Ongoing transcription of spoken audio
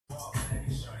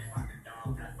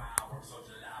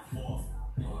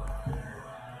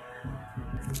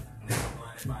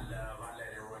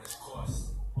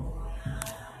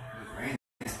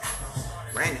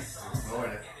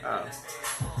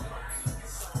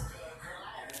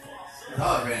It's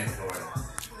always raining in Florida.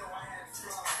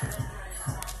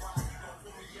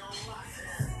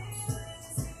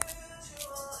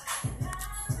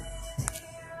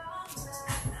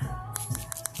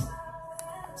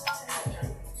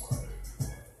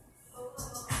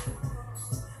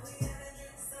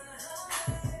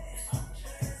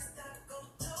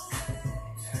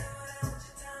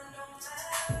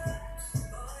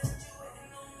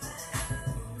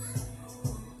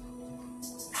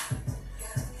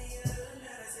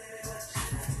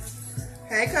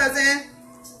 Hey, cousin.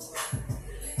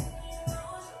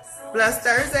 Blessed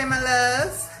Thursday, my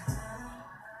love.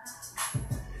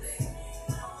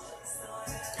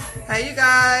 Hey, you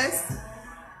guys.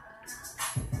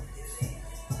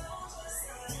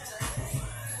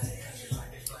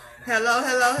 Hello,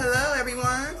 hello, hello,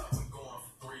 everyone.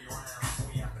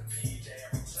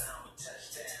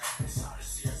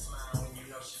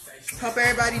 Hope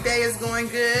everybody's day is going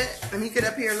good. Let me get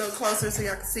up here a little closer so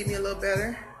y'all can see me a little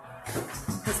better.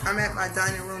 Because I'm at my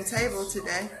dining room table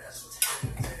today.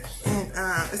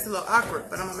 And it's a little awkward,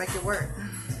 but I'm going to make it work.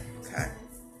 Okay.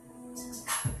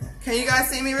 Can you guys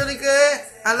see me really good?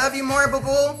 I love you more,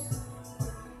 boo-boo.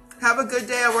 Have a good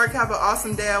day at work. Have an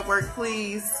awesome day at work,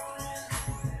 please.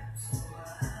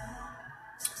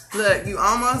 Look, you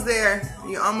almost there.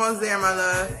 You almost there, my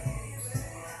love.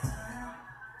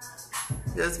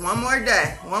 Just one more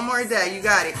day. One more day. You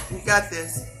got it. You got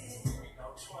this.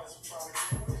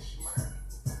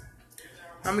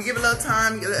 I'm going to give it a little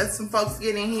time, let some folks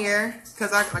get in here.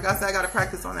 Because, like I said, I got to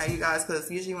practice on that, you guys. Because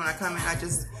usually when I come in, I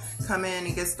just come in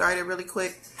and get started really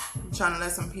quick. I'm trying to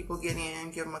let some people get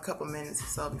in, give them a couple minutes or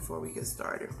so before we get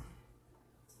started.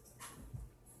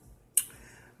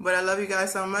 But I love you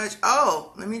guys so much.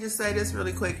 Oh, let me just say this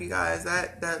really quick, you guys.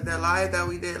 That live that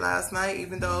we did last night,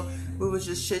 even though we was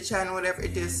just chit-chatting or whatever,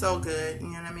 it did so good. You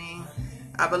know what I mean?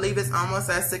 I believe it's almost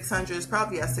at 600. It's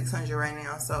probably at 600 right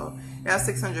now. So, yeah,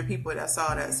 600 people that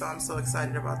saw that. So, I'm so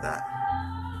excited about that.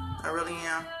 I really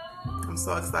am. I'm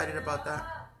so excited about that.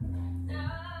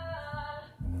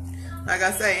 Like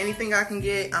I say, anything I can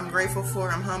get, I'm grateful for.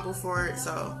 I'm humble for it.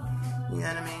 So, you know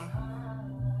what I mean?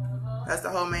 That's the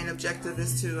whole main objective,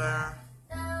 is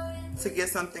to get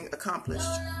something accomplished.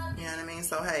 You know what I mean?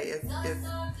 So, hey, if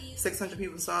 600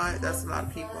 people saw it, that's a lot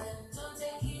of people.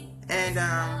 And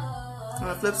on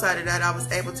the flip side of that, I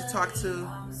was able to talk to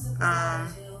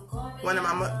one of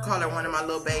my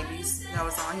little babies that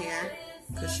was on here,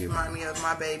 because she reminded me of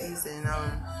my babies. And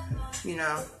you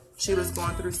know, she was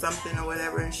going through something or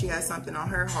whatever, and she had something on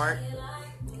her heart.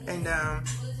 And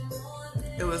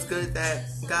it was good that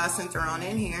God sent her on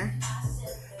in here.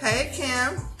 Hey,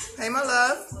 Kim. Hey, my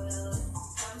love.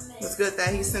 It was good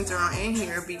that he sent her on in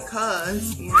here,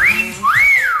 because, you know what I mean,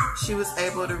 she was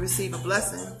able to receive a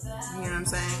blessing. You know what I'm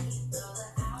saying?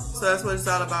 So that's what it's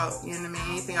all about. You know what I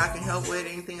mean? Anything I can help with,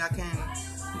 anything I can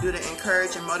do to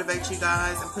encourage and motivate you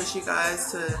guys and push you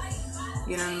guys to,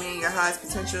 you know what I mean, your highest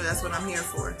potential. That's what I'm here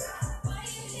for.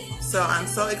 So I'm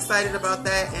so excited about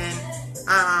that. And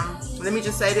let me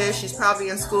just say this. She's probably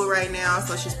in school right now,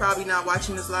 so she's probably not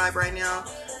watching this live right now.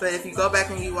 But if you go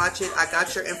back and you watch it, I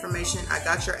got your information. I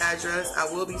got your address.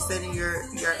 I will be sending your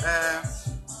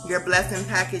blessing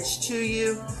package to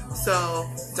you. So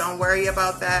don't worry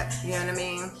about that. You know what I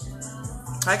mean?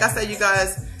 Like I said, you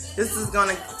guys, this is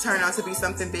going to turn out to be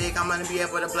something big. I'm going to be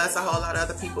able to bless a whole lot of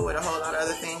other people with a whole lot of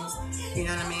other things. You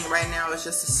know what I mean? Right now, it's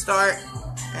just a start.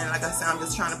 And like I said, I'm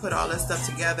just trying to put all this stuff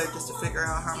together just to figure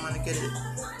out how I'm going to get it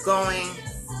going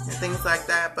and things like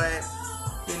that. But,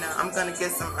 you know, I'm going to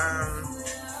get some,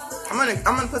 I'm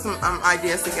gonna put some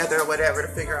ideas together or whatever to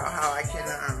figure out how I can,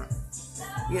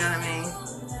 you know what I mean,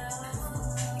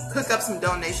 cook up some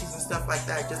donations and stuff like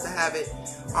that, just to have it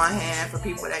on hand for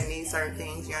people that need certain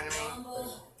things, you know what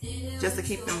I mean, just to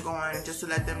keep them going, just to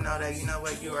let them know that, you know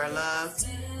what, you are loved,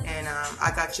 and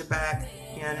I got your back,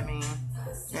 you know what I mean,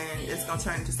 and it's gonna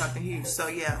turn into something huge. So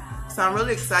yeah, so I'm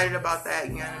really excited about that,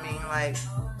 you know what I mean. Like,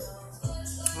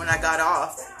 when I got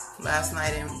off last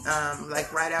night, and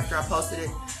like right after I posted it,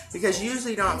 because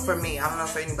usually for me, I don't know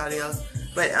for anybody else,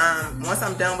 but once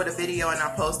I'm done with a video and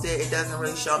I post it, it doesn't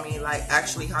really show me like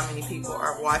actually how many people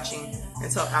are watching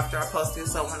until after I post it.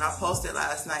 So when I posted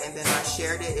last night and then I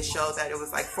shared it, it showed that it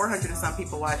was like 400 and some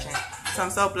people watching. So I'm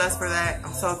so blessed for that.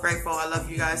 I'm so grateful. I love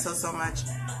you guys so much.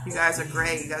 You guys are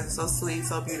great. You guys are so sweet,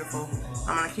 so beautiful.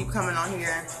 I'm going to keep coming on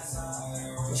here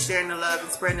and sharing the love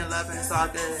and spreading the love, and it's all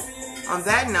good. On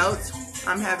that note,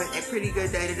 I'm having a pretty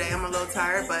good day today. I'm a little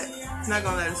tired, but it's not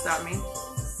going to let it stop me.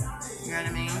 You know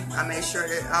what I mean? I made sure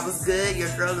that I was good.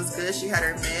 Your girl is good. She had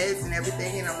her meds and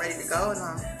everything, and I'm ready to go,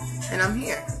 and I'm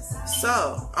here.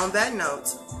 So, on that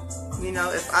note, You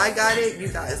know, if I got it, you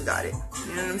guys got it.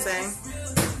 You know what I'm saying?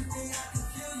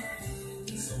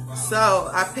 So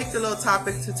I picked a little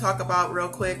topic to talk about real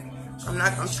quick. I'm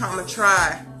gonna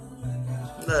try.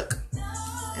 Look,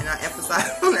 and I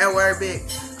emphasize on that word big.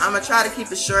 I'm gonna try to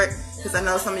keep it short because I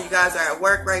know some of you guys are at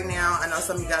work right now. I know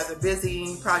some of you guys are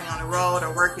busy, probably on the road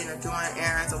or working or doing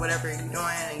errands or whatever you're doing,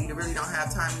 and you really don't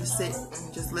have time to sit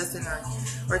and just listen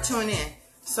or tune in.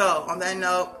 So on that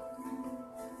note,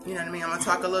 you know what I mean? I'm gonna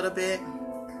talk a little bit.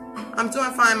 I'm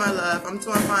doing fine, my love. I'm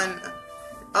doing fine.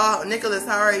 Oh, Nicholas,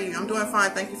 how are you? I'm doing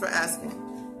fine. Thank you for asking.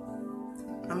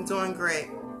 I'm doing great.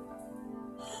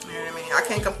 You know what I mean? I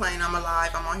can't complain. I'm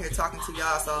alive. I'm on here talking to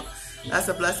y'all, so that's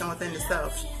a blessing within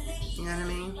itself. You know what I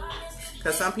mean?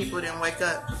 Because some people didn't wake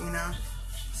up, you know?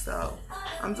 So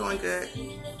I'm doing good.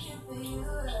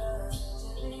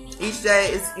 Each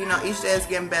day is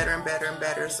getting better and better and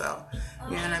better. So,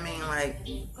 you know what I mean? Like,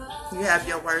 you have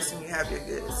your worst and you have your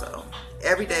good. So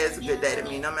every day is a good day to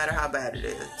me, no matter how bad it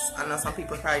is. I know some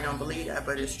people probably don't believe that,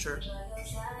 but it's true.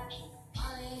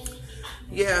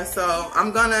 Yeah, so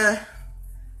I'm gonna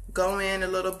go in a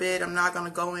little bit. I'm not gonna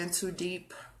go in too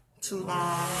deep, too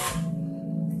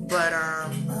long, but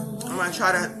I'm gonna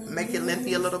try to make it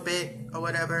lengthy a little bit or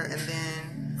whatever, and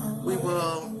then we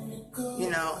will, you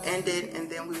know, end it, and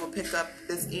then we will pick up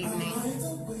this evening.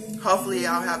 Hopefully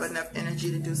I'll have enough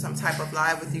energy to do some type of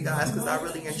live with you guys, because I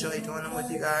really enjoy doing them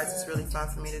with you guys. It's really fun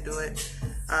for me to do it.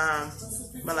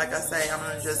 But like I say, I'm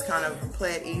gonna just kind of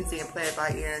play it easy and play it by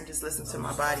ear and just listen to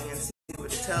my body and see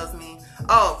what it tells me.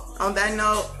 Oh, on that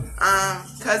note,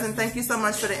 cousin, thank you so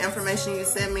much for the information you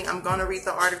sent me. I'm gonna read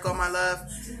the article, my love.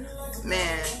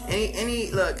 Man,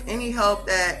 any help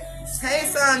that, hey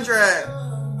Sandra,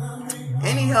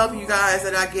 any help you guys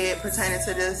that I get pertaining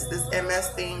to this MS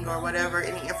thing or whatever,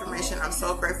 any information, I'm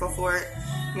so grateful for it.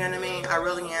 You know what I mean? I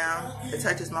really am. It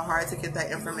touches my heart to get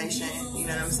that information. You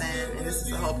know what I'm saying? And this is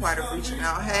the whole part of reaching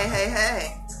out.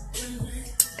 Hey.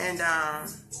 And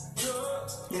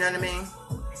you know what I mean?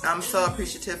 I'm so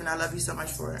appreciative and I love you so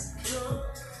much for it.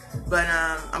 But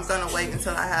I'm gonna wait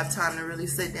until I have time to really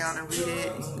sit down and read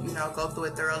it and, you know, go through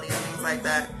it thoroughly and things like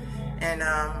that. And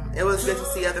it was good to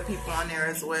see other people on there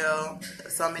as well.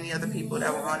 So many other people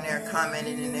that were on there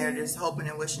commenting, and they're just hoping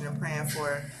and wishing and praying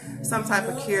for some type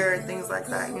of cure and things like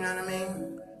that. You know what I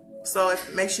mean? So it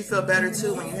makes you feel better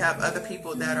too when you have other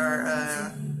people that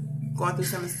are going through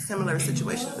some similar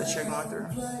situations that you're going through.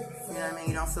 You know what I mean?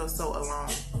 You don't feel so alone.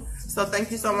 So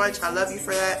thank you so much. I love you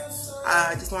for that.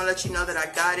 I just want to let you know that I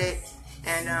got it,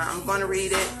 and I'm going to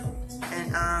read it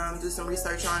and do some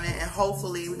research on it, and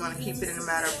hopefully we're going to keep it in a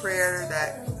matter of prayer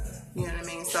that, you know what I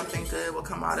mean, something good will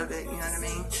come out of it. You know what I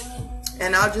mean?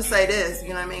 And I'll just say this, you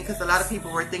know what I mean, because a lot of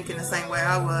people were thinking the same way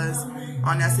I was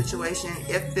on that situation.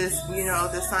 If this, you know,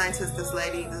 this scientist, this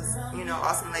lady, this, you know,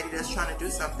 awesome lady that's trying to do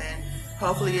something,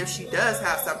 hopefully if she does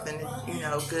have something, you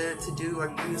know, good to do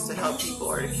or use to help people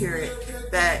or to cure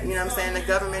it, that, you know what I'm saying, the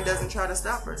government doesn't try to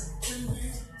stop her.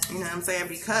 You know what I'm saying?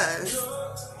 Because,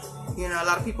 you know, a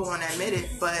lot of people won't admit it,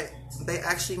 but they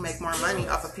actually make more money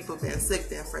off of people being sick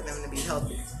than for them to be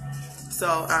healthy. So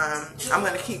I'm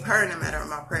going to keep her in a matter of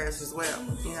my prayers as well.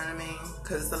 You know what I mean?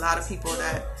 Because a lot of people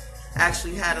that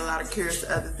actually had a lot of cures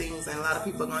to other things, and a lot of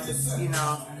people are going to, you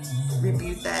know,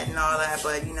 rebuke that and all that.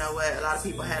 But you know what? A lot of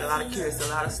people had a lot of cures to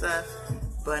a lot of stuff.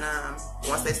 But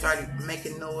once they started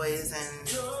making noise and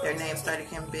their name started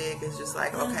getting big, it's just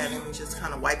like, okay, let me just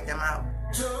kind of wipe them out.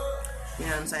 You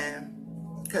know what I'm saying?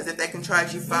 Because if they can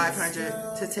charge you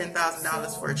 $500 to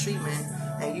 $10,000 for a treatment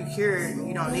and you cure it and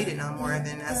you don't need it no more,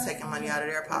 then that's taking money out of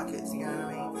their pockets. You know what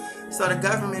I mean? So the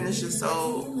government is just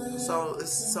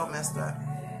it's so messed up.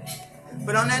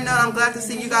 But on that note, I'm glad to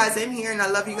see you guys in here, and I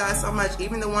love you guys so much.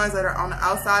 Even the ones that are on the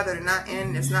outside that are not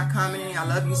in, it's not commenting, I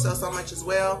love you so much as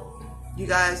well. You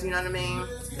guys, you know what I mean?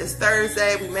 It's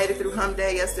Thursday. We made it through hump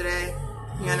day yesterday.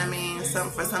 You know what I mean?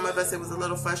 For some of us, it was a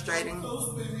little frustrating.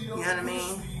 You know what I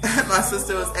mean? My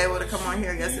sister was able to come on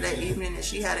here yesterday evening, and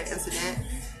she had an incident.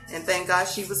 And thank God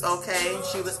she was okay.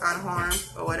 She was unharmed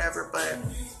or whatever. But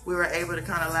we were able to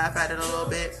kind of laugh at it a little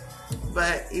bit.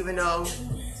 But even though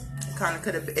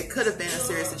it could have been a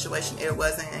serious situation, it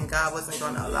wasn't, and God wasn't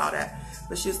going to allow that.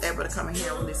 But she was able to come in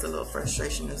here and release a little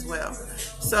frustration as well.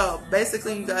 So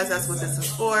basically, you guys, that's what this is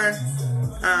for.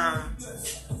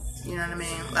 You know what I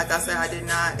mean? Like I said, I did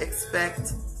not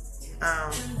expect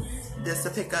this to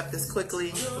pick up this quickly.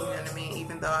 You know what I mean?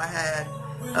 Even though I had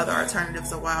other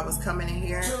alternatives of why I was coming in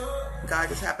here, God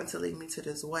just happened to lead me to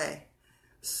this way.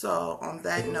 So on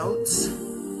that note,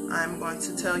 I'm going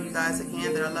to tell you guys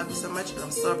again that I love you so much, and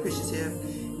I'm so appreciative.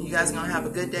 You guys are going to have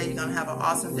a good day. You're going to have an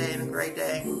awesome day and a great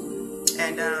day.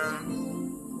 And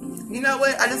you know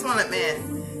what? I just want to,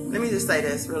 man, let me just say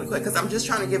this really quick, because I'm just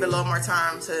trying to give it a little more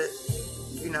time to,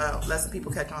 you know, let some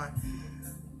people catch on.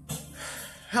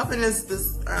 Helping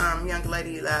this young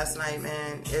lady last night,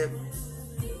 man, it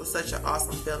was such an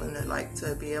awesome feeling to, like,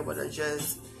 to be able to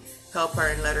just help her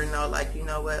and let her know, like, you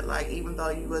know what, like, even though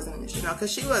you wasn't, you know,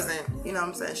 because she wasn't, you know what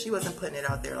I'm saying, she wasn't putting it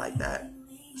out there like that.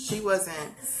 She wasn't,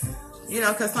 you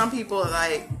know, because some people,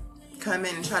 like, come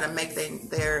in and try to make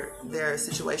their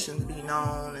situations be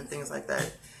known and things like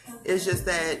that. It's just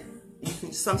that you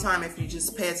can, sometimes if you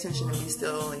just pay attention and be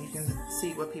still, and you can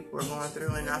see what people are going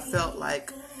through. And I felt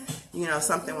like, you know,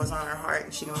 something was on her heart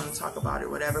and she didn't want to talk about it,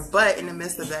 whatever. But in the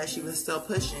midst of that, she was still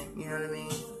pushing, you know what I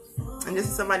mean? And this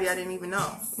is somebody I didn't even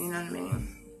know, you know what I mean?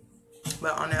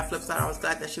 But on that flip side, I was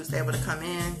glad that she was able to come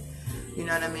in, you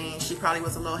know what I mean? She probably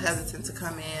was a little hesitant to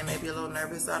come in, maybe a little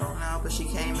nervous, I don't know, but she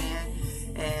came in.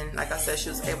 And like I said, she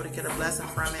was able to get a blessing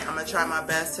from it. I'm going to try my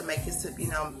best to make it, you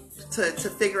know, to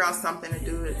figure out something to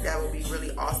do that would be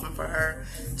really awesome for her,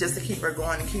 just to keep her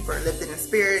going and keep her lifted in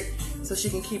spirit, so she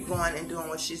can keep going and doing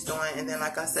what she's doing. And then,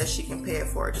 like I said, she can pay it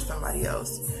forward to somebody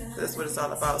else. That's what it's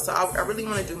all about. So I really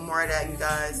want to do more of that, you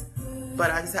guys.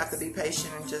 But I just have to be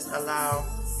patient and just allow,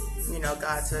 you know,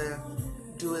 God to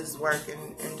do his work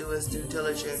and do his due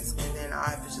diligence. And then I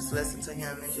have to just listen to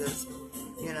him and just,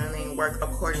 you know what I mean, work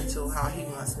according to how he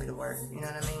wants me to work, you know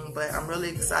what I mean? But I'm really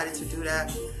excited to do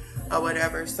that or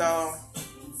whatever. So,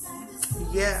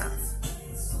 yeah.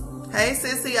 Hey,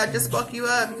 sissy, I just spoke you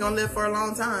up. You're going to live for a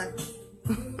long time.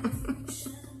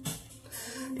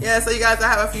 Yeah, so you guys, I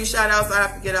have a few shout outs I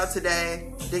have to get out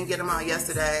today. Didn't get them out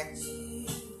yesterday.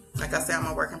 Like I said, I'm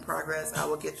a work in progress. I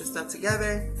will get this stuff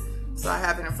together. So I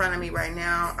have it in front of me right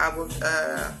now. I will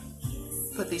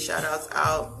put these shout outs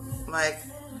out, like,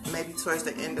 maybe towards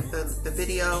the end of the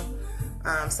video.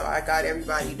 So I got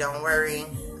everybody, don't worry.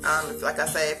 Like I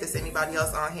say, if it's anybody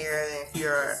else on here, if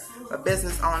you're a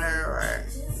business owner or,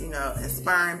 you know,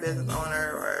 inspiring business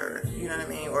owner, or, you know what I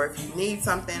mean, or if you need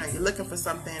something, or you're looking for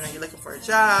something, or you're looking for a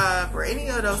job, or any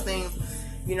of those things,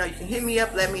 you know, you can hit me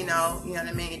up, let me know, you know what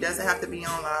I mean? It doesn't have to be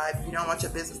on live. If you don't want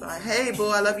your business like, hey, boo,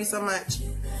 I love you so much.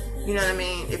 You know what I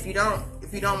mean? If you don't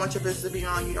want your business to be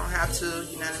on, you don't have to,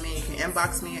 you know what I mean? You can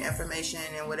inbox me your information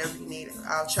and whatever you need.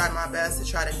 I'll try my best to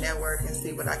try to network and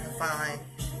see what I can find,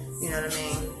 you know what I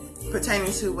mean,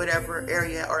 pertaining to whatever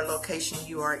area or location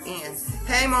you are in.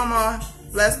 Hey, Mama,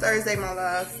 blessed Thursday, my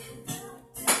love.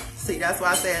 See, that's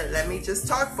why I said, let me just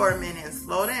talk for a minute and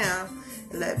slow down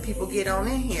and let people get on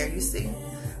in here, you see?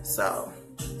 So,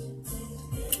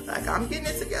 like, I'm getting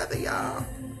it together, y'all.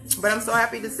 But I'm so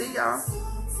happy to see y'all.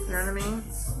 You know what I mean?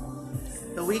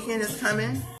 The weekend is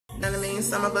coming. You know what I mean?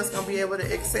 Some of us going to be able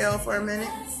to exhale for a minute.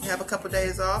 Have a couple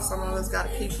days off. Some of us got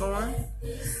to keep going.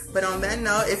 But on that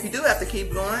note, if you do have to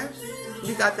keep going,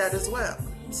 you got that as well.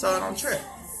 So don't trip.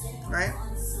 Right?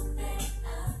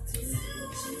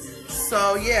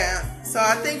 So, yeah. So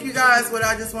I think, you guys, what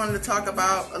I just wanted to talk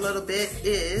about a little bit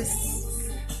is,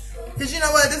 because you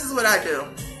know what? This is what I do.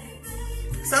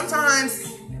 Sometimes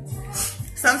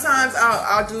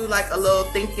I'll do like a little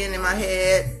thinking in my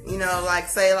head, you know, like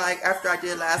say like after I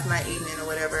did last night evening or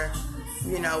whatever,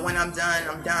 you know, when I'm done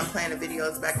playing the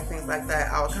videos back and things like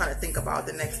that, I'll kind of think about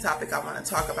the next topic I want to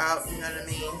talk about, you know what I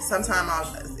mean?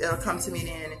 Sometimes it'll come to me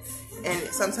then, and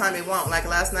sometimes it won't. Like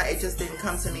last night, it just didn't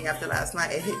come to me after last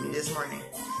night. It hit me this morning.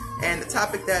 And the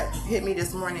topic that hit me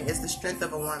this morning is the strength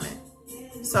of a woman.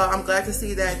 So I'm glad to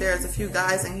see that there's a few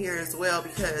guys in here as well,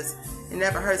 because it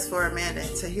never hurts for a man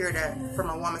to hear that from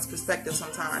a woman's perspective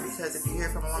sometimes. Because if you hear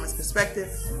from a woman's perspective,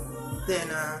 then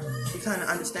you kind of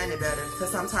understand it better.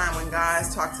 Because sometimes when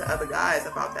guys talk to other guys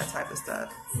about that type of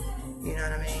stuff, you know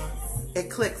what I mean? It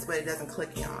clicks, but it doesn't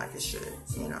click in like it should,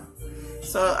 you know?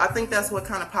 So I think that's what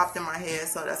kind of popped in my head.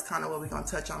 So that's kind of what we're going to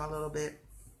touch on a little bit.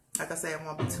 Like I say, it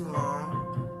won't be too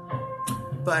long.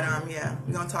 But yeah,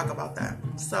 we're going to talk about that.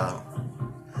 So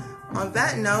on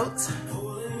that note,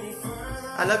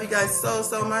 I love you guys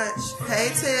so much. Hey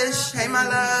Tish, hey my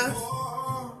love.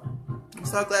 I'm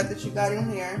so glad that you got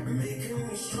in here.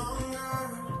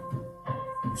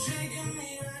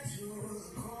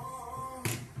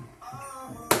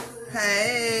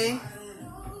 Hey.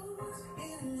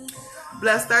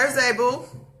 Blessed Thursday, boo.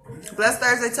 Blessed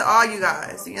Thursday to all you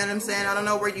guys. You know what I'm saying? I don't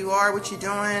know where you are, what you're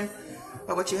doing,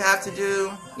 or what you have to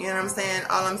do. You know what I'm saying?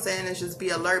 All I'm saying is just be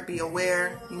alert, be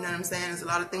aware. You know what I'm saying? There's a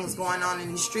lot of things going on in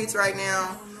these streets right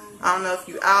now. I don't know if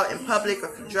you're out in public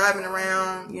or if you're driving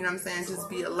around. You know what I'm saying? Just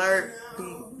be alert,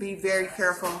 be very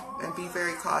careful, and be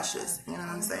very cautious. You know what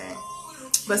I'm saying?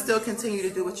 But still continue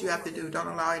to do what you have to do. Don't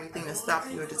allow anything to stop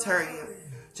you or deter you.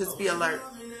 Just be alert.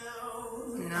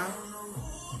 You know?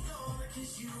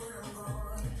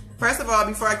 First of all,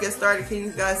 before I get started, can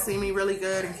you guys see me really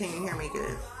good and can you hear me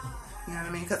good? You know what I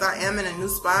mean? Because I am in a new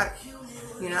spot.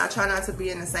 You know, I try not to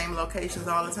be in the same locations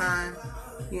all the time.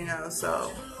 You know,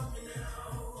 so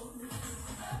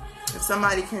if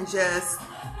somebody can just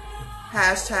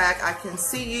hashtag I can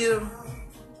see you,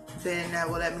 then that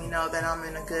will let me know that I'm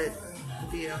in a good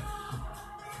view.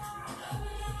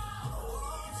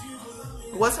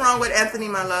 What's wrong with Anthony,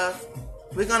 my love?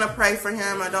 We're going to pray for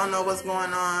him. I don't know what's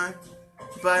going on.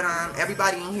 But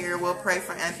everybody in here will pray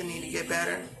for Anthony to get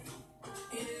better.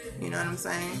 You know what I'm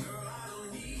saying?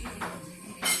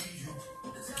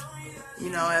 You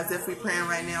know, as if we're praying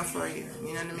right now for you.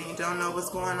 You know what I mean? Don't know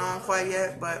what's going on quite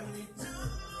yet, but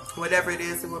whatever it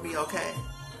is, it will be okay.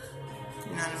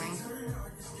 You know what I mean?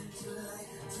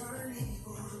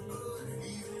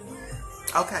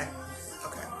 Okay.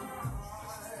 Okay.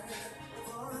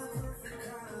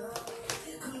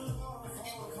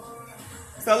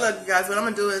 So look, you guys, what I'm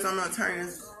going to do is I'm going to turn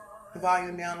this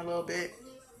volume down a little bit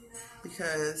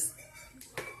because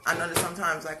I know that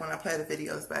sometimes, like, when I play the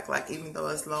videos back, like, even though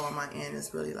it's low on my end,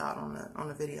 it's really loud on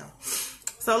the video.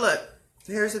 So look,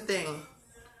 here's the thing.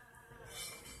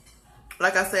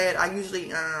 Like I said, I usually,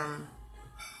 you know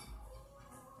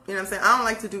what I'm saying? I don't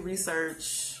like to do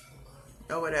research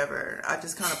or whatever. I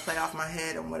just kind of play off my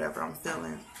head on whatever I'm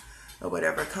feeling or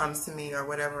whatever comes to me or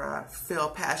whatever I feel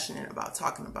passionate about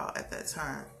talking about at that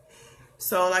time.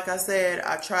 So like I said,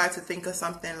 I tried to think of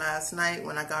something last night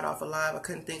when I got off a live. I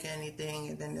couldn't think of anything,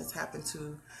 and then this happened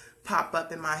to pop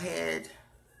up in my head.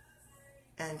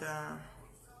 And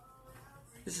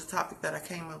this is a topic that I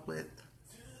came up with.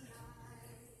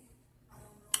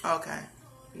 Okay,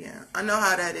 yeah, I know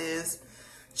how that is.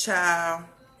 Child,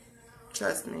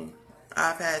 trust me,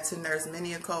 I've had to nurse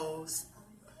many a colds,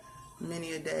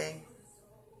 many a day.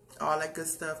 All that good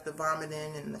stuff, the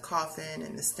vomiting and the coughing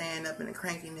and the stand up and the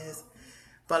crankiness.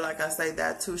 But like I say,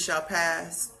 that too shall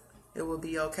pass. It will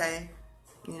be okay.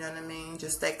 You know what I mean?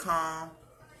 Just stay calm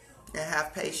and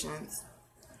have patience.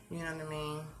 You know what I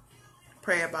mean?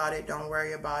 Pray about it. Don't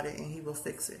worry about it. And he will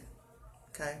fix it.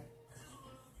 Okay?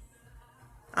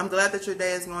 I'm glad that your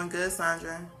day is going good,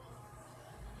 Sandra.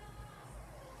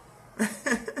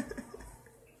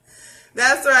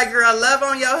 That's right, girl. Love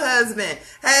on your husband.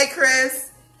 Hey, Chris.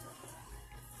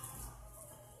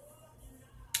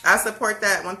 I support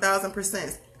that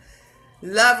 1000%.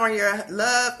 Love on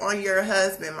your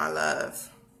husband, my love.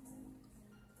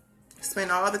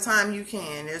 Spend all the time you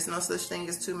can. There's no such thing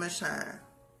as too much time.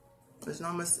 There's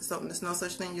no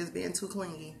such thing as being too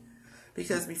clingy.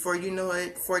 Because before you know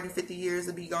it, 40, 50 years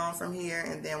will be gone from here,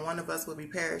 and then one of us will be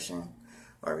perishing,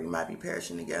 or we might be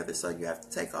perishing together. So you have to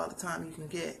take all the time you can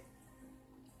get.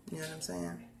 You know what I'm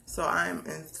saying? So I'm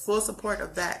in full support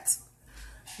of that.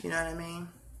 You know what I mean?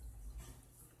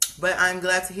 But I'm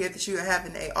glad to hear that you are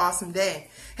having an awesome day.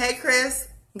 Hey, Chris.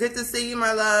 Good to see you,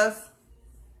 my love.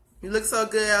 You look so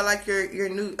good. I like your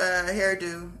new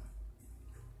hairdo.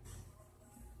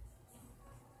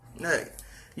 Look,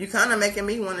 you kind of making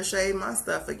me want to shave my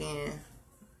stuff again.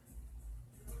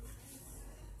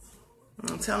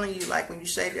 I'm telling you, like, when you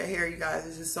shave your hair, you guys,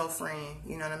 it's just so freeing.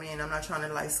 You know what I mean? I'm not trying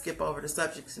to, like, skip over the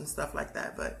subjects and stuff like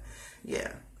that. But,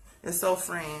 yeah. It's so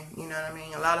freeing, you know what I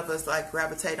mean? A lot of us like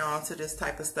gravitate on to this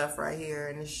type of stuff right here,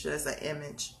 and it's just an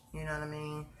image, you know what I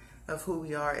mean, of who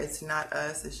we are. It's not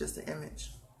us, it's just an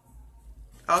image.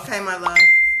 Okay, my love.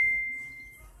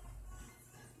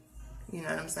 You know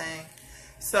what I'm saying?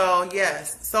 So,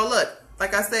 yes. So, look,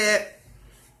 like I said,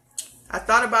 I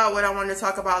thought about what I wanted to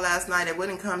talk about last night. It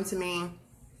wouldn't come to me,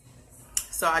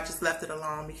 so I just left it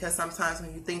alone, because sometimes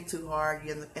when you think too hard,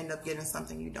 you end up getting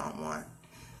something you don't want.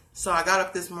 So I got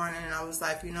up this morning and I was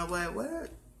like, you know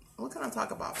what can I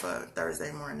talk about for Thursday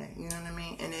morning? You know what I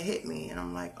mean? And it hit me, and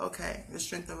I'm like, okay, the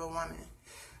strength of a woman.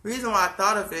 The reason why I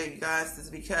thought of it, you guys, is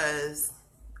because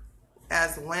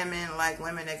as women,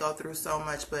 they go through so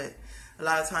much, but a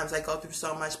lot of times they go through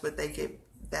so much, but they get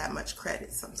that much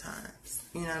credit sometimes.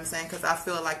 You know what I'm saying? Because I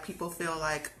feel like people feel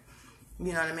like,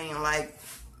 you know what I mean, like,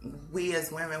 we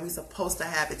as women, we're supposed to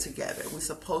have it together. We're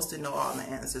supposed to know all the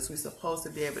answers. We're supposed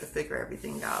to be able to figure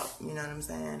everything out. You know what I'm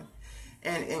saying?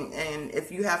 And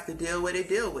if you have to deal with it,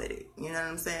 deal with it. You know what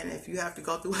I'm saying? If you have to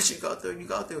go through what you go through, you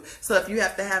go through. So if you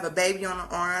have to have a baby on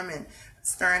the arm and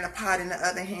stirring a pot in the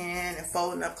other hand and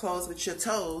folding up clothes with your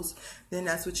toes, then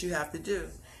that's what you have to do.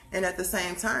 And at the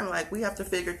same time, like, we have to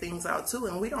figure things out too.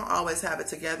 And we don't always have it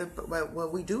together, but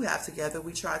what we do have together,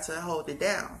 we try to hold it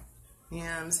down. You know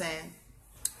what I'm saying?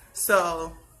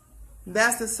 So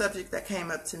that's the subject that came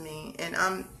up to me, and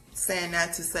I'm saying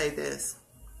that to say this.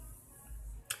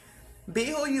 Be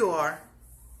who you are.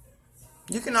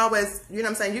 You can always, you know what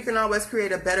I'm saying, you can always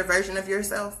create a better version of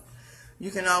yourself, You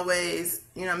can always,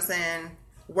 you know what I'm saying,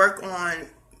 work on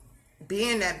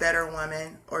being that better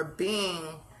woman, or being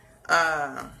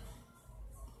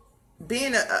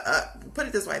put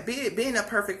it this way, being a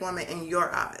perfect woman in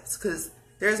your eyes, because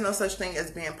there's no such thing as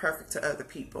being perfect to other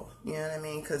people. You know what I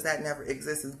mean? Because that never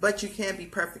exists. But you can be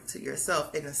perfect to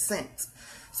yourself in a sense.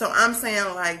 So I'm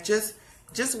saying, like, just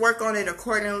work on it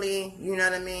accordingly. You know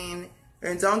what I mean?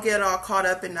 And don't get all caught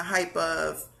up in the hype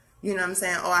of, you know what I'm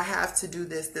saying, oh, I have to do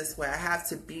this way. I have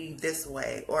to be this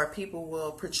way. Or people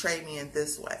will portray me in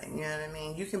this way. You know what I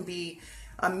mean? You can be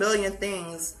a million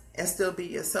things and still be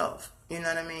yourself. You know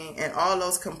what I mean? And all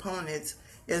those components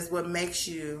is what makes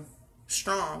you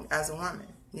strong as a woman.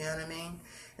 You know what I mean?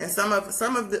 And some of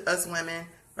us women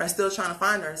are still trying to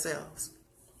find ourselves.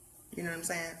 You know what I'm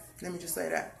saying? Let me just say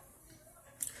that.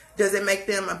 Does it make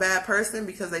them a bad person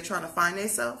because they're trying to find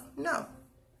themselves? No.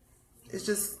 It's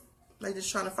just, they're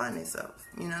just trying to find themselves.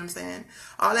 You know what I'm saying?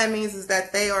 All that means is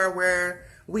that they are where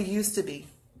we used to be.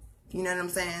 You know what I'm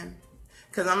saying?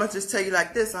 Because I'm going to just tell you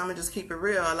like this. I'm going to just keep it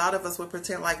real. A lot of us would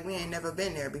pretend like we ain't never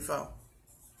been there before.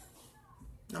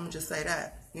 I'm going to just say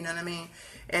that. You know what I mean?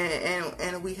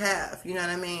 And we have. You know what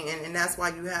I mean? And that's why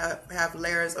you have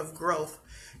layers of growth.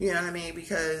 You know what I mean?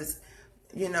 Because,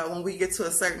 you know, when we get to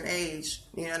a certain age,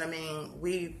 you know what I mean,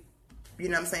 you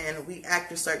know what I'm saying, we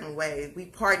act a certain way, we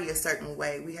party a certain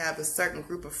way, we have a certain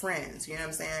group of friends, you know what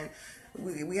I'm saying,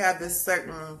 we have this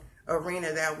certain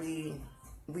arena that we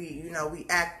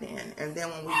act in, and then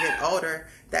when we get older,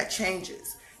 that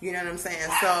changes, you know what I'm saying.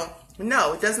 So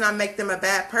no, it does not make them a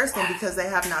bad person because they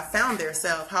have not found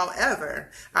themselves.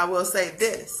 However, I will say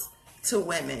this to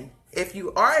women: if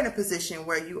you are in a position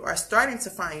where you are starting to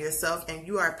find yourself and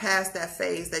you are past that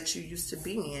phase that you used to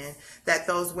be in, that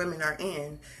those women are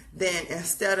in, then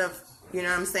instead of, you know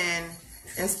what I'm saying,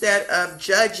 instead of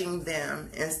judging them,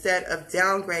 instead of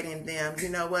downgrading them, you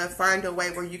know what, find a way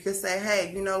where you can say,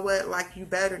 hey, you know what, like, you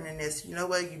better than this. You know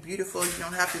what, you beautiful. You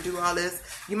don't have to do all this.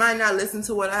 You might not listen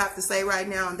to what I have to say right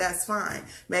now, and that's fine.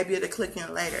 Maybe it'll click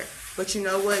in later. But you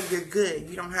know what, you're good.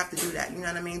 You don't have to do that. You know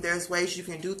what I mean? There's ways you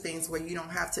can do things where you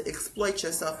don't have to exploit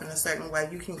yourself in a certain way.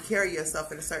 You can carry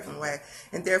yourself in a certain way.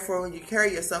 And therefore, when you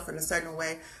carry yourself in a certain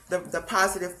way, the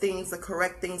positive things, the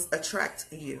correct things attract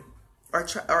you. Or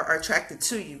are attracted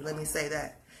to you, let me say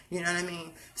that. You know what I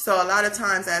mean? So a lot of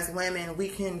times as women, we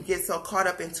can get so caught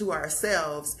up into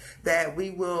ourselves that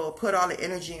we will put all the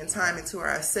energy and time into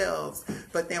ourselves.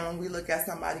 But then when we look at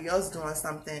somebody else doing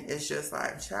something, it's just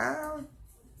like, child,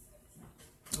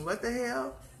 what the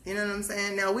hell? You know what I'm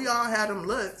saying? Now, we all have them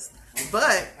looks,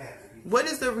 but what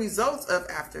is the results of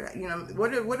after that? You know,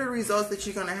 what are the results that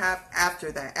you're going to have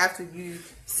after that, after you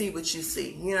see what you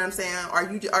see? You know what I'm saying?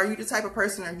 Are you the type of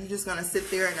person, are you just going to sit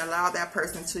there and allow that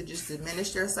person to just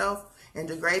diminish themselves and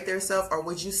degrade themselves? Or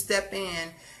would you step in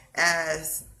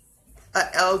as an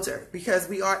elder? Because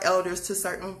we are elders to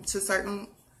certain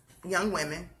young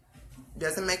women.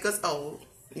 Doesn't make us old.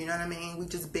 You know what I mean? We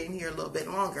just been here a little bit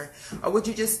longer. Or would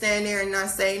you just stand there and not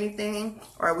say anything?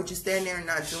 Or would you stand there and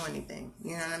not do anything?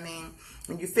 You know what I mean?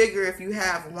 When you figure if you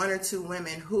have one or two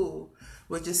women who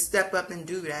would just step up and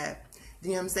do that, you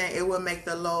know what I'm saying? It will make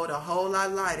the load a whole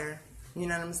lot lighter. You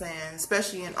know what I'm saying?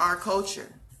 Especially in our culture.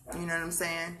 You know what I'm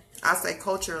saying? I say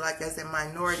culture like as in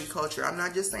minority culture. I'm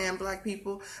not just saying black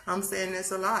people. I'm saying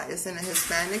it's a lot. It's in the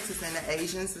Hispanics. It's in the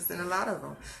Asians. It's in a lot of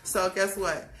them. So guess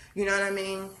what? You know what I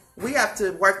mean? We have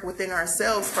to work within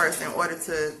ourselves first in order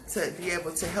to be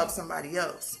able to help somebody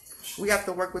else. We have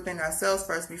to work within ourselves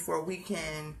first before we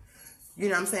can, you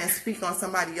know what I'm saying, speak on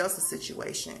somebody else's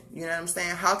situation. You know what I'm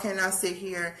saying? How can I sit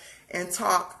here and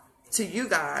talk to you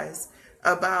guys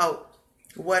about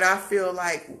what I feel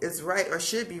like is right or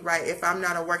should be right if I'm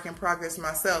not a work in progress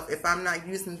myself, if I'm not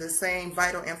using the same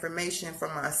vital information for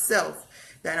myself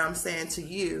that I'm saying to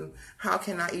you? How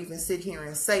can I even sit here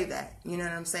and say that? You know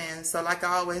what I'm saying? So like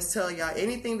I always tell y'all,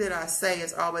 anything that I say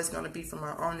is always going to be from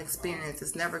our own experience.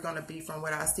 It's never going to be from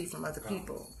what I see from other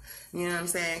people. You know what I'm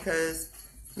saying? Because,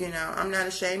 you know, I'm not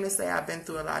ashamed to say I've been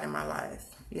through a lot in my life.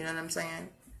 You know what I'm saying?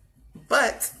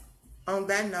 But on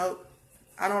that note,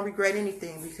 I don't regret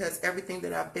anything because everything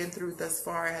that I've been through thus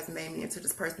far has made me into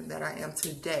this person that I am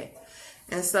today.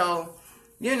 And so,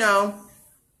 you know,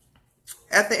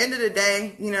 at the end of the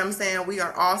day, you know what I'm saying, we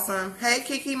are awesome. Hey,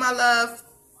 Kiki, my love.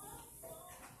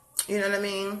 You know what I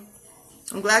mean?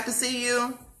 I'm glad to see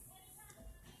you.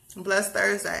 Blessed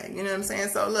Thursday. You know what I'm saying?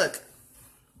 So, look,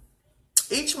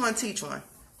 each one teach one.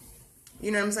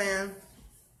 You know what I'm saying?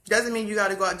 Doesn't mean you got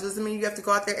to go out. Doesn't mean you have to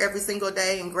go out there every single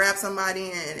day and grab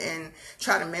somebody and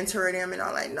try to mentor them and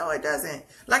all that. No, it doesn't.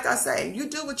 Like I say, you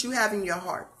do what you have in your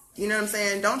heart. You know what I'm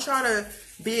saying? Don't try to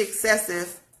be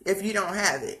excessive if you don't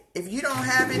have it. If you don't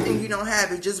have it, then you don't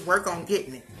have it. Just work on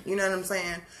getting it. You know what I'm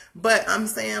saying? But I'm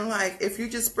saying, like, if you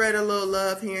just spread a little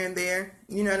love here and there,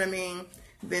 you know what I mean,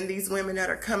 then these women that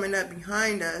are coming up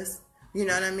behind us, you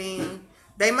know what I mean,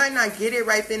 they might not get it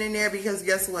right then and there, because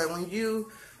guess what? When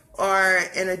you are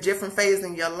in a different phase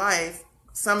in your life,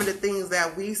 some of the things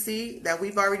that we see, that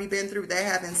we've already been through, they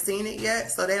haven't seen it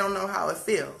yet, so they don't know how it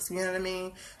feels. You know what I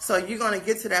mean? So you're going to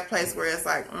get to that place where it's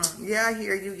like, yeah, I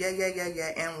hear you.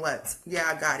 Yeah. And what? Yeah,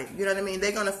 I got it. You know what I mean?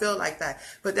 They're going to feel like that.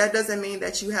 But that doesn't mean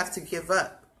that you have to give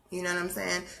up. You know what I'm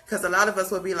saying? Because a lot of us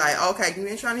will be like, okay, you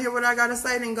ain't trying to hear what I got to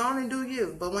say, then go on and do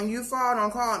you. But when you fall,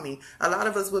 don't call me. A lot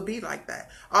of us will be like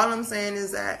that. All I'm saying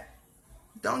is that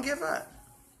don't give up.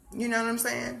 You know what I'm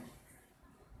saying?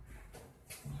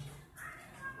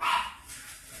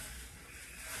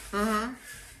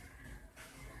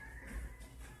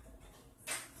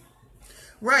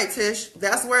 Right, Tish.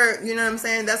 That's where, you know what I'm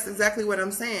saying? That's exactly what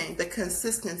I'm saying. The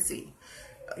consistency.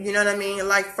 You know what I mean?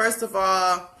 Like, first of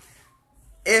all,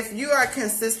 if you are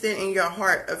consistent in your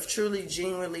heart of truly,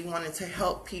 genuinely wanting to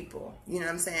help people, you know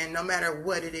what I'm saying? No matter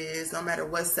what it is, no matter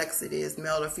what sex it is,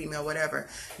 male or female, whatever,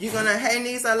 you're going to, hey,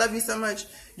 niece, I love you so much.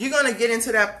 You're going to get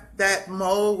into that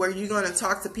mode where you're going to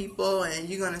talk to people and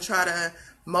you're going to try to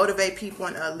motivate people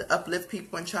and uplift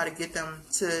people and try to get them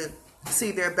to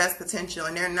see their best potential.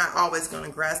 And they're not always going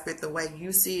to grasp it the way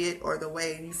you see it or the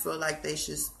way you feel like they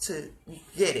should to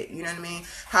get it. You know what I mean?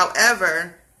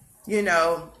 However, you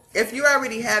know, if you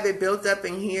already have it built up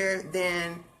in here,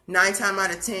 then 9 times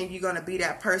out of 10, you're going to be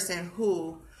that person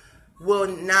who will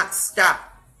not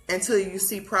stop until you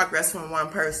see progress from one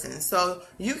person. So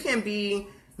you can be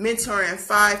mentoring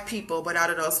 5 people, but out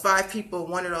of those 5 people,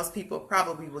 one of those people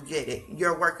probably will get it.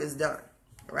 Your work is done,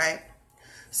 right?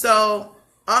 So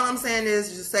all I'm saying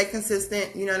is just stay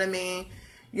consistent. You know what I mean?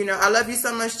 You know, I love you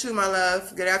so much too, my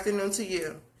love. Good afternoon to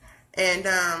you. And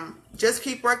just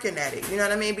keep working at it. You know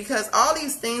what I mean? Because all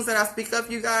these things that I speak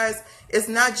of, you guys, it's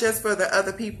not just for the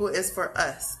other people. It's for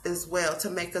us as well, to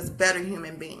make us better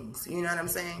human beings. You know what I'm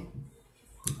saying?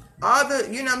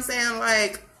 You know what I'm saying?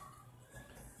 Like,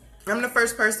 I'm the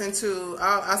first person to,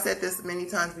 I said this many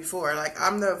times before, like,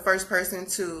 I'm the first person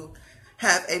to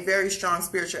have a very strong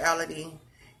spirituality.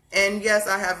 And yes,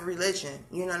 I have religion.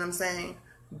 You know what I'm saying?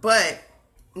 But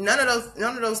none of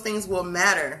those things will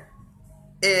matter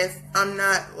if I'm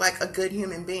not like a good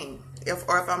human being,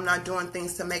 or if I'm not doing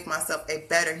things to make myself a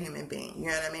better human being. You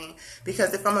know what I mean?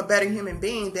 Because if I'm a better human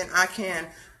being, then I can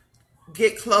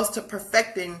get close to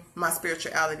perfecting my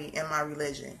spirituality and my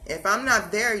religion. If I'm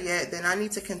not there yet, then I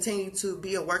need to continue to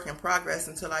be a work in progress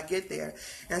until I get there.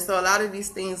 And so a lot of these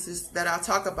things that I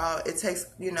talk about, it takes,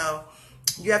 you know,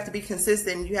 you have to be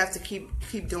consistent. You have to keep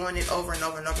doing it over and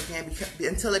over and over again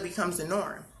until it becomes the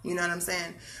norm. You know what I'm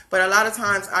saying? But a lot of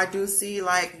times I do see,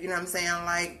 like, you know what I'm saying,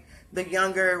 like the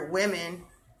younger women,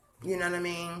 you know what I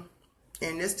mean,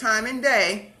 in this time and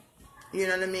day, you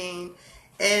know what I mean,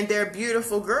 and they're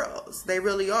beautiful girls. They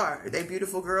really are. They're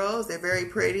beautiful girls. They're very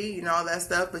pretty, you know, all that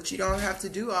stuff. But you don't have to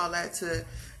do all that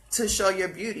to show your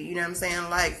beauty. You know what I'm saying?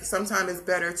 Like, sometimes it's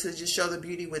better to just show the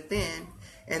beauty within,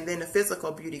 and then the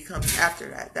physical beauty comes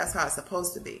after that. That's how it's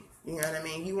supposed to be. You know what I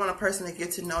mean? You want a person to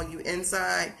get to know you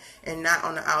inside and not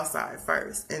on the outside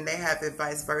first. And they have it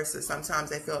vice versa. Sometimes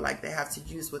they feel like they have to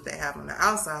use what they have on the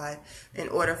outside in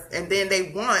order, and then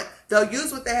they'll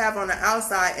use what they have on the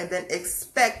outside and then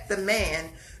expect the man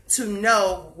to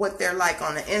know what they're like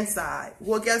on the inside.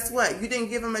 Well, guess what? You didn't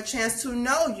give him a chance to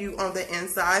know you on the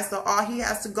inside, so all he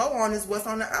has to go on is what's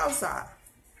on the outside.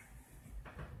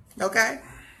 Okay?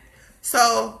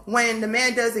 So when the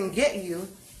man doesn't get you,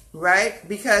 right,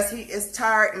 because he is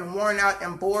tired and worn out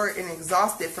and bored and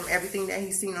exhausted from everything that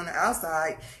he's seen on the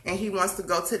outside, and he wants to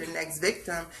go to the next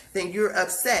victim, then you're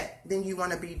upset. Then you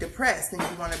want to be depressed, and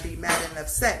you want to be mad and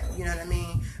upset. You know what I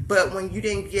mean? But when you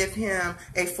didn't give him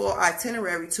a full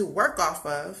itinerary to work off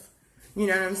of, you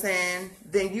know what I'm saying,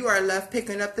 then you are left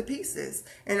picking up the pieces.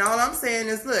 And all I'm saying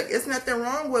is, look, it's nothing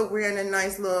wrong with wearing a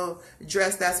nice little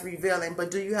dress that's revealing, but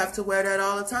do you have to wear that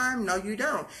all the time? No, you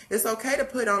don't. It's okay to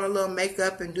put on a little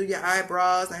makeup and do your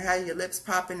eyebrows and have your lips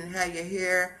popping and have your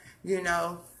hair, you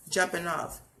know, jumping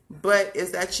off. But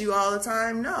is that you all the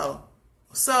time? No.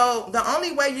 So the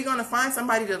only way you're going to find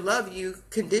somebody to love you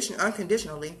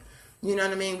unconditionally, you know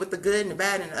what I mean, with the good and the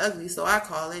bad and the ugly, so I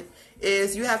call it,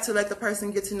 is you have to let the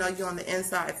person get to know you on the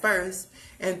inside first,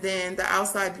 and then the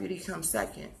outside beauty comes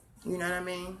second. You know what I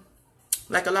mean?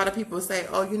 Like, a lot of people say,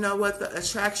 oh, you know what, the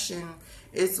attraction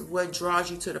is what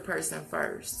draws you to the person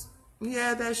first.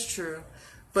 Yeah, that's true.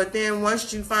 But then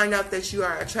once you find out that you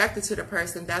are attracted to the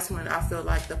person, that's when I feel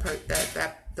like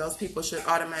that those people should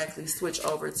automatically switch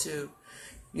over to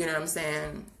You know what I'm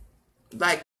saying?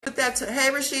 Like, put that to, hey,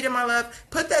 Rashida, my love,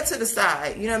 put that to the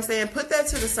side. You know what I'm saying? Put that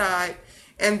to the side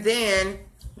and then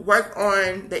work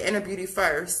on the inner beauty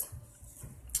first.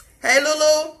 Hey,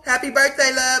 Lulu, happy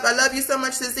birthday, love. I love you so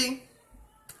much, sissy.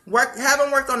 Have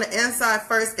them work on the inside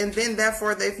first, and then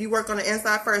therefore, if you work on the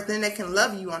inside first, then they can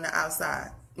love you on the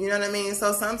outside. You know what I mean?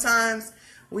 So sometimes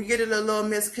we get it a little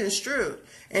misconstrued.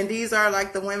 And these are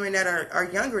like the women that are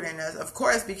younger than us, of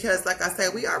course, because like I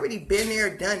said, we already been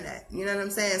there, done that. You know what I'm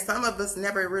saying? Some of us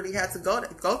never really had to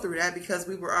go through that because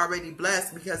we were already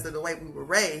blessed because of the way we were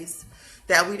raised,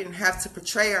 that we didn't have to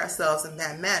portray ourselves in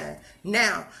that manner.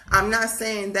 Now, I'm not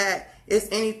saying that it's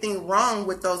anything wrong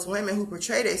with those women who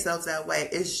portray themselves that way.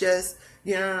 It's just,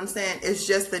 you know what I'm saying? It's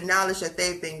just the knowledge that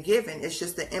they've been given. It's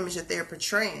just the image that they're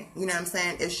portraying. You know what I'm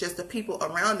saying? It's just the people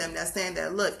around them that's saying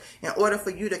that, look, in order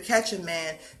for you to catch a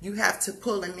man, you have to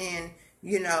pull him in,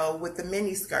 you know, with the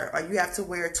mini skirt, or you have to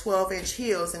wear 12-inch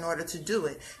heels in order to do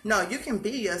it. No, you can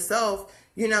be yourself.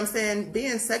 You know what I'm saying?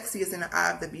 Being sexy is in the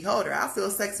eye of the beholder. I feel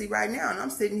sexy right now, and I'm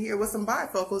sitting here with some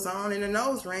bifocals on and a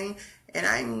nose ring, and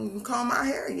I ain't even combed my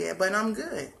hair yet, but I'm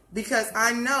good. Because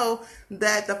I know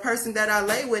that the person that I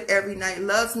lay with every night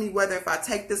loves me, whether if I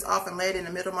take this off and lay it in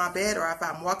the middle of my bed or if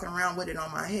I'm walking around with it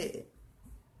on my head.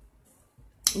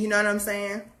 You know what I'm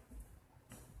saying?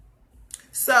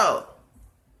 So,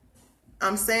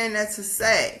 I'm saying that to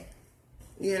say,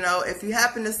 you know, if you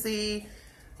happen to see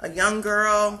a young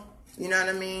girl, you know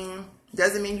what I mean,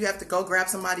 doesn't mean you have to go grab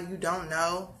somebody you don't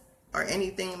know or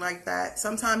anything like that.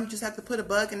 Sometimes you just have to put a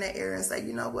bug in that air and say,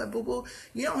 you know what, boo-boo,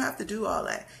 you don't have to do all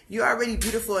that. You're already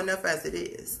beautiful enough as it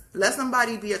is. Let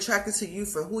somebody be attracted to you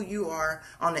for who you are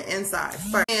on the inside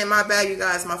first. And my bad, you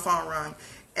guys, my phone rung.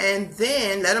 And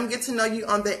then let them get to know you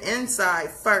on the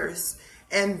inside first.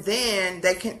 And then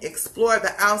they can explore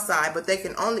the outside, but they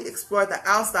can only explore the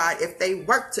outside if they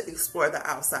work to explore the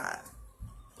outside.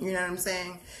 You know what I'm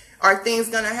saying? Are things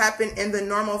going to happen in the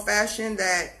normal fashion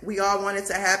that we all want it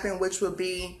to happen, which would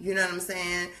be, you know what I'm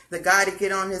saying, the guy to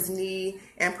get on his knee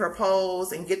and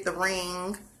propose and get the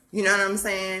ring, you know what I'm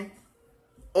saying?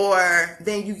 Or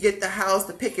then you get the house,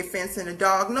 the picket fence, and the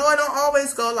dog. No, it don't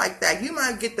always go like that. You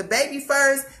might get the baby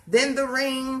first, then the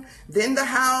ring, then the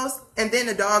house, and then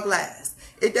the dog last.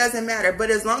 It doesn't matter. But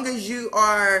as long as you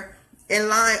are in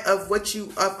line of what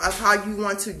you, of how you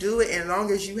want to do it, and as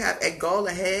long as you have a goal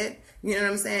ahead, you know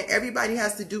what I'm saying? Everybody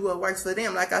has to do what works for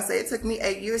them. Like I said, it took me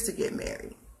 8 years to get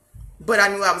married. But I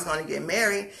knew I was going to get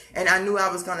married, and I knew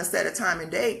I was going to set a time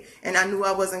and date, and I knew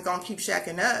I wasn't going to keep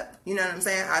shacking up. You know what I'm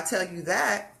saying? I tell you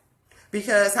that.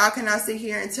 Because how can I sit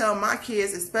here and tell my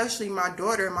kids, especially my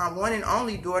daughter, my one and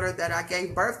only daughter that I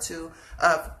gave birth to,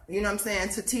 you know what I'm saying,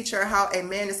 to teach her how a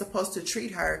man is supposed to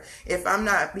treat her if I'm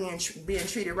not being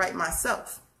treated right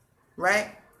myself,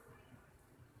 right?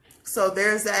 So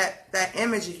there's that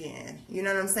image again. You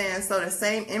know what I'm saying? So the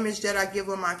same image that I give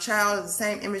with my child is the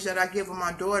same image that I give with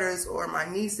my daughters or my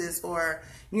nieces or,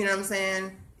 you know what I'm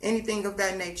saying, anything of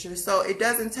that nature. So it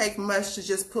doesn't take much to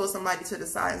just pull somebody to the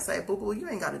side and say, boo-boo, you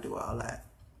ain't got to do all that.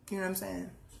 You know what I'm saying?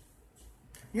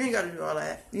 You ain't got to do all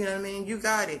that. You know what I mean? You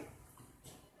got it.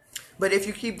 But if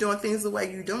you keep doing things the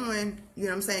way you're doing, you know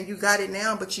what I'm saying, you got it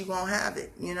now, but you won't have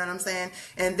it. You know what I'm saying?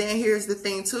 And then here's the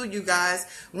thing too, you guys.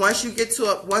 Once you get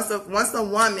to once a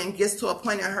woman gets to a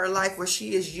point in her life where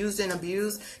she is used and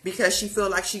abused because she feel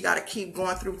like she got to keep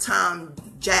going through Tom,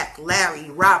 Jack,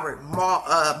 Larry, Robert,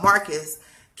 Marcus,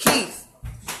 Keith,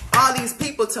 all these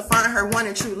people to find her one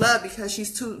and true love because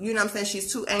she's too, you know what I'm saying,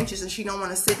 she's too anxious and she don't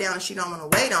want to sit down and she don't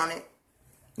want to wait on it.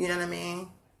 You know what I mean?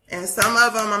 And some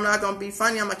of them, I'm not going to be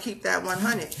funny, I'm going to keep that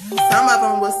 100. Some of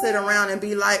them will sit around and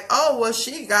be like, oh, well,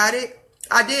 she got it.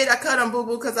 I cut them,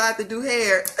 boo-boo, because I had to do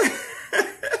hair.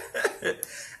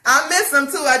 I miss them,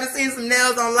 too. I just seen some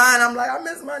nails online. I'm like, I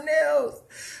miss my nails.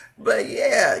 But,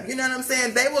 yeah, you know what I'm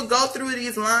saying? They will go through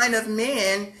these line of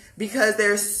men because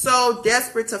they're so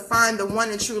desperate to find the one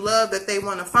and true love that they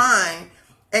want to find.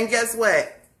 And guess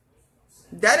what?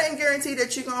 That ain't guaranteed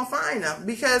that you're going to find them.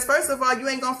 Because, first of all, you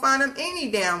ain't going to find them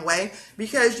any damn way.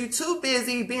 Because you're too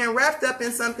busy being wrapped up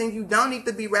in something you don't need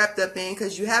to be wrapped up in.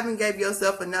 Because you haven't gave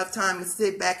yourself enough time to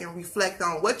sit back and reflect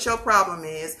on what your problem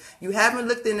is. You haven't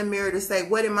looked in the mirror to say,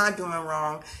 what am I doing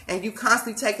wrong? And you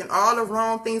constantly taking all the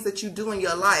wrong things that you do in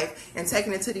your life and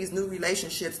taking it to these new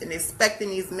relationships and expecting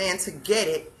these men to get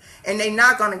it. And they're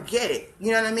not going to get it.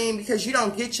 You know what I mean? Because you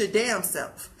don't get your damn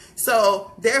self.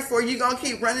 So, therefore, you're going to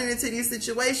keep running into these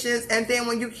situations. And then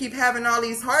when you keep having all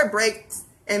these heartbreaks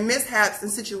and mishaps and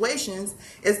situations,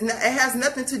 it has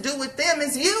nothing to do with them.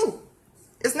 It's you.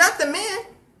 It's not the men.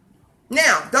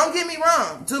 Now, don't get me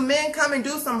wrong. Do men come and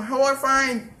do some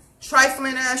horrifying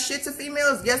trifling ass shit to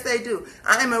females? Yes, they do.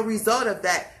 I am a result of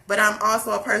that. But I'm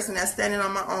also a person that's standing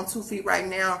on my own 2 feet right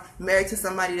now, married to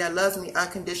somebody that loves me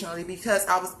unconditionally, because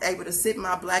I was able to sit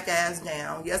my black ass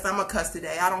down. Yes, I'm a cuss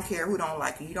today. I don't care who don't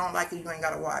like it. You don't like it, you ain't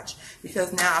got to watch.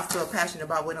 Because now I feel passionate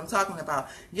about what I'm talking about.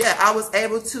 Yeah, I was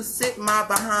able to sit my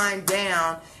behind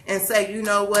down and say, you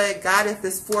know what, God, if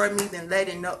it's for me, then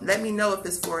let me know if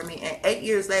it's for me. And 8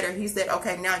 years later, he said,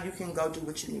 okay, now you can go do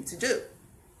what you need to do.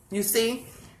 You see?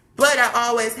 But I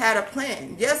always had a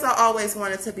plan. Yes, I always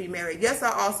wanted to be married. Yes,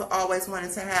 I also always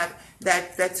wanted to have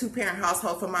that 2-parent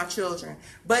household for my children.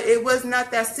 But it was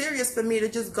not that serious for me to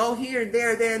just go here and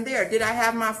there, there and there. Did I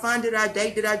have my fun? Did I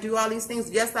date? Did I do all these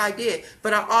things? Yes, I did.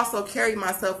 But I also carried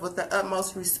myself with the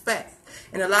utmost respect.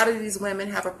 And a lot of these women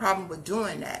have a problem with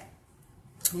doing that.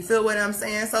 You feel what I'm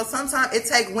saying? So sometimes it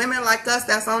takes women like us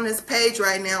that's on this page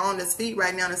right now, on this feed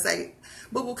right now, to say,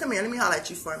 boo-boo, come here, let me holler at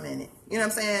you for a minute. You know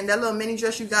what I'm saying? That little mini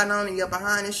dress you got on and your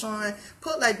behind is showing,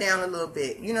 pull that down a little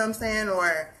bit. You know what I'm saying?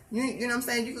 Or, you know what I'm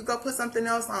saying? You could go put something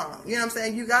else on. You know what I'm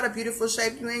saying? You got a beautiful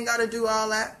shape. You ain't got to do all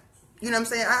that. You know what I'm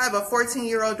saying? I have a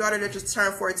 14-year-old daughter that just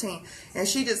turned 14. And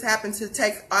she just happened to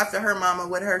take after her mama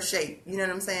with her shape. You know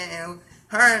what I'm saying? And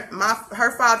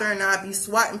her father and I be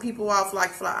swatting people off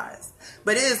like flies.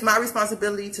 But it is my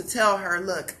responsibility to tell her,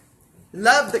 look,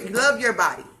 love your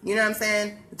body. You know what I'm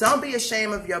saying? Don't be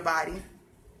ashamed of your body.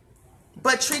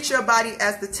 But treat your body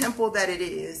as the temple that it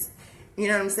is. You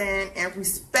know what I'm saying? And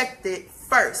respect it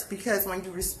first. Because when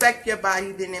you respect your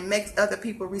body, then it makes other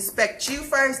people respect you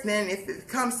first. Then if it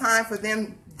comes time for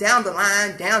them down the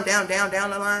line, down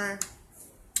the line,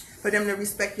 for them to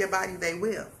respect your body, they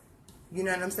will. You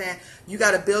know what I'm saying? You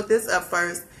got to build this up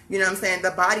first. You know what I'm saying?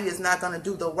 The body is not going to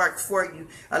do the work for you.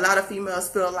 A lot of females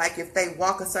feel like if they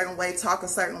walk a certain way, talk a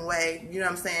certain way, you know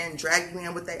what I'm saying, drag you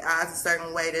in with their eyes a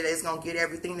certain way, that it's going to get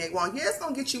everything they want. Yeah, it's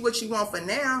going to get you what you want for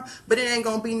now, but it ain't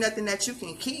going to be nothing that you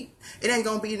can keep. It ain't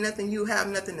going to be nothing you have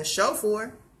nothing to show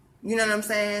for. You know what I'm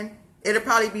saying? It'll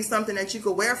probably be something that you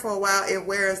could wear for a while. It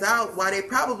wears out while they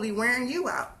probably wearing you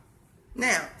out.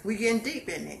 Now, we getting deep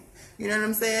in it. You know what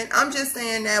I'm saying? I'm just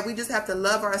saying that we just have to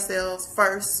love ourselves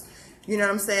first, you know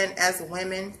what I'm saying, as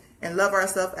women, and love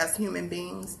ourselves as human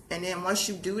beings. And then once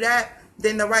you do that,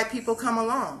 then the right people come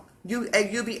along. You'll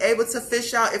be able to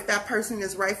fish out if that person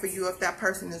is right for you, if that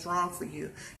person is wrong for you.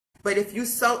 But if you're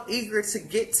so eager to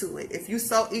get to it, if you're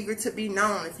so eager to be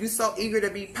known, if you're so eager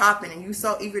to be popping, and you're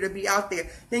so eager to be out there,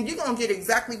 then you're going to get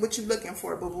exactly what you're looking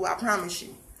for, boo-boo, I promise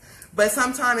you. But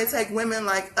sometimes it takes women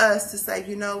like us to say,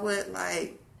 you know what,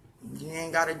 like, you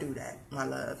ain't got to do that, my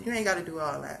love. You ain't got to do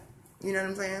all that. You know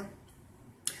what I'm saying?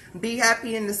 Be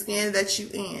happy in the skin that you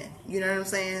in. You know what I'm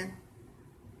saying?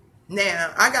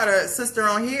 Now, I got a sister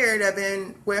on here that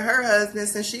been with her husband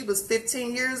since she was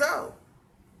 15 years old.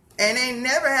 And ain't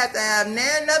never had to have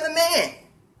another man.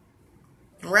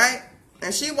 Right?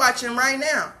 And she watching right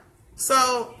now.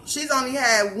 So, she's only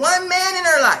had one man in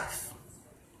her life.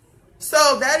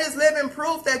 So that is living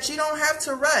proof that you don't have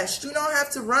to rush. You don't have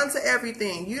to run to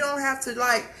everything. You don't have to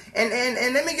like, and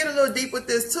let me get a little deep with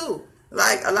this too.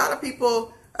 Like a lot of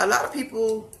people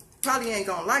probably ain't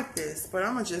gonna like this, but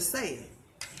I'm gonna just say it.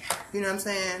 You know what I'm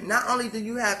saying? Not only do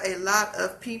you have a lot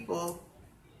of people,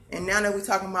 and now that we're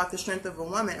talking about the strength of a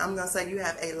woman, I'm gonna say you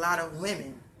have a lot of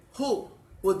women who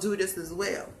will do this as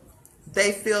well.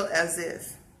 They feel as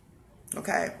if,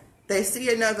 okay, they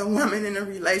see another woman in a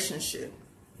relationship.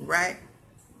 Right?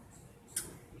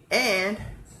 And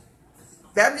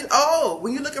that,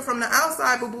 when you're looking from the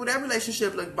outside, boo-boo, that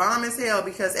relationship look bomb as hell,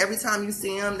 because every time you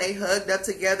see them, they hugged up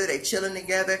together, they chilling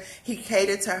together, he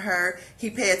catered to her,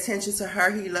 he pay attention to her,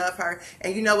 he love her.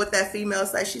 And you know what that female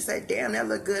say? She say, damn, that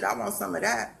look good, I want some of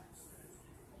that.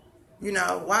 You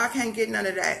know, why I can't get none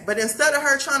of that? But instead of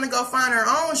her trying to go find her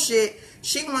own shit,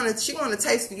 she want to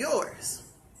taste of yours.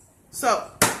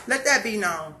 So, let that be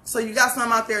known. So you got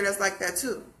some out there that's like that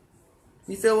too.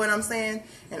 You feel what I'm saying?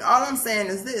 And all I'm saying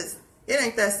is this. It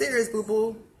ain't that serious,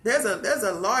 boo-boo. There's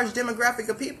a large demographic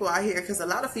of people out here, because a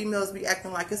lot of females be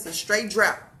acting like it's a straight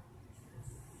drought.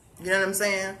 You know what I'm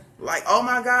saying? Like, oh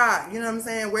my God, you know what I'm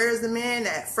saying? Where's the man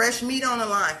at? Fresh meat on the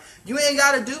line. You ain't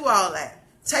got to do all that.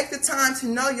 Take the time to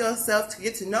know yourself, to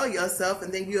get to know yourself,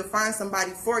 and then you'll find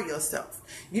somebody for yourself.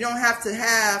 You don't have to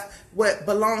have what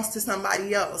belongs to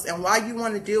somebody else. And why you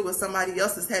want to deal with somebody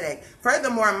else's headache?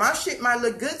 Furthermore, my shit might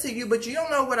look good to you, but you don't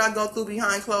know what I go through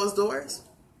behind closed doors.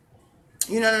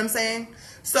 You know what I'm saying?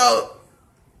 So,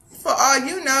 for all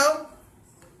you know,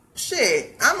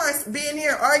 shit, I might be in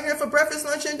here arguing for breakfast,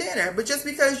 lunch, and dinner. But just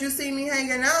because you see me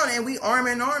hanging out and we arm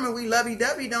in arm and we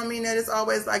lovey-dovey don't mean that it's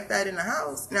always like that in the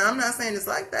house. Now, I'm not saying it's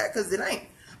like that, because it ain't.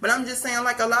 But I'm just saying,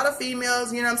 like, a lot of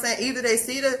females, you know what I'm saying, either they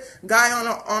see the guy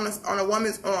on a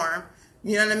woman's arm,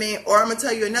 you know what I mean, or I'm going to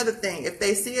tell you another thing. If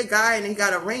they see a guy and he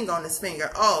got a ring on his finger,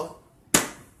 oh,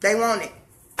 they want it.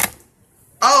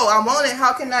 Oh, I want it.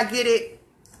 How can I get it?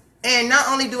 And not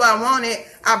only do I want it,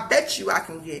 I bet you I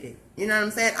can get it. You know what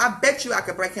I'm saying? I bet you I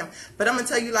could break him. But I'm going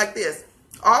to tell you like this.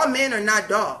 All men are not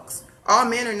dogs. All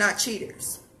men are not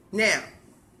cheaters. Now,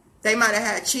 they might have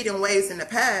had cheating ways in the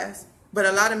past, but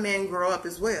a lot of men grow up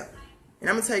as well. And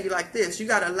I'm going to tell you like this. You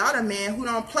got a lot of men who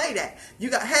don't play that. You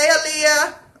got, hey,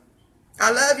 Aaliyah,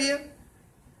 I love you.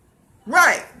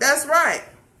 Right. That's right.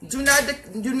 Do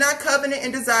not covenant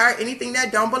and desire anything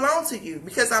that don't belong to you.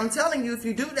 Because I'm telling you, if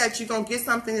you do that, you're going to get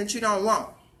something that you don't want.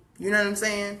 You know what I'm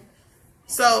saying?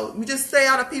 So you just stay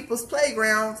out of people's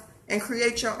playgrounds and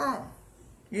create your own.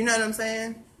 You know what I'm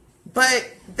saying?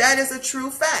 But that is a true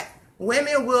fact.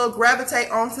 Women will gravitate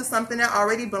onto something that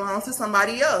already belongs to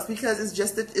somebody else because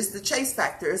it's the chase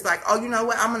factor. It's like, oh, you know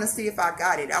what? I'm going to see if I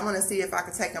got it. I'm going to see if I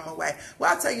can take them away.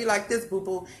 Well, I'll tell you like this,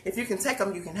 boo-boo. If you can take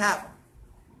them, you can have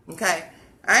them. Okay?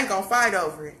 I ain't going to fight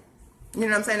over it. You know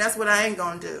what I'm saying? That's what I ain't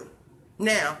going to do.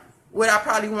 Now, would I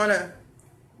probably want to,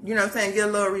 you know what I'm saying, get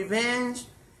a little revenge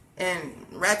and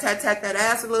rat-tat-tat that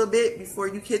ass a little bit before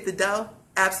you hit the dough?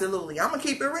 Absolutely. I'm going to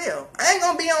keep it real. I ain't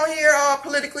going to be on here all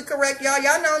politically correct, y'all.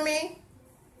 Y'all know me.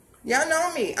 Y'all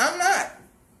know me. I'm not.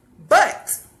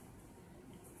 But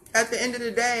at the end of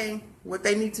the day, what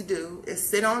they need to do is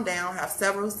sit on down, have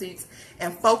several seats,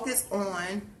 and focus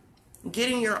on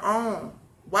getting your own.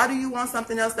 Why do you want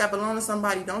something else that belongs to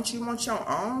somebody? Don't you want your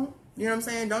own? You know what I'm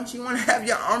saying? Don't you want to have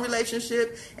your own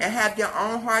relationship and have your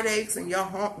own heartaches and your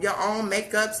own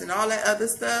makeups and all that other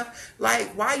stuff? Like,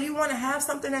 why you want to have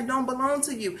something that don't belong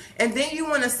to you? And then you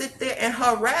want to sit there and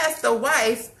harass the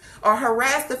wife or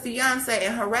harass the fiance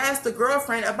and harass the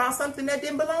girlfriend about something that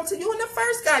didn't belong to you in the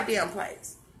first goddamn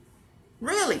place.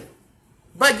 Really?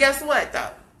 But guess what,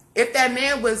 though? If that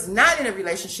man was not in a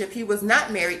relationship, he was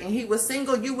not married, and he was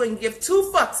single, you wouldn't give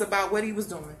two fucks about what he was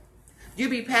doing.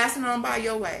 You'd be passing on by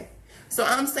your way. So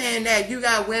I'm saying that you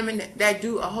got women that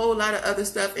do a whole lot of other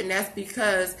stuff, and that's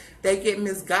because they get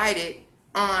misguided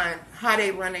on how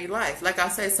they run their life. Like I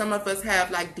said, some of us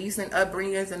have like decent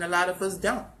upbringings, and a lot of us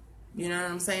don't. You know what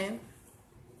I'm saying?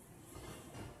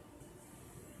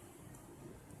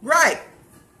 Right.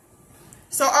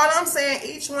 So all I'm saying,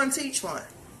 each one teach one.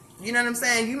 You know what I'm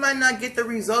saying? You might not get the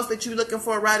results that you're looking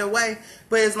for right away,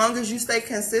 but as long as you stay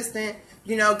consistent,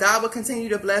 you know, God will continue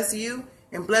to bless you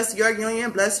and bless your union,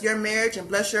 bless your marriage, and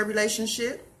bless your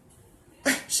relationship.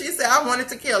 She said, I wanted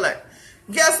to kill her.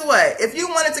 Guess what? If you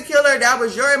wanted to kill her, that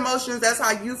was your emotions. That's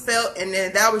how you felt. And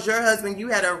then that was your husband. You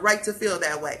had a right to feel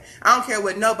that way. I don't care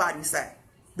what nobody say.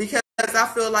 Because I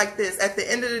feel like this. At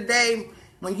the end of the day,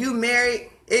 when you married,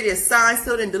 it is signed,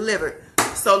 sealed, and delivered.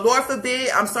 So Lord forbid,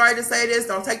 I'm sorry to say this,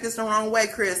 don't take this the wrong way,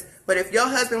 Chris, but if your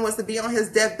husband was to be on his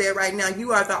deathbed right now,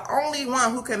 you are the only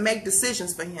one who can make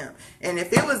decisions for him. And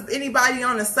if it was anybody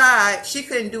on the side, she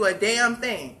couldn't do a damn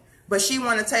thing. But she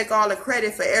want to take all the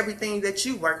credit for everything that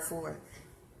you work for.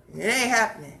 It ain't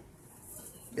happening.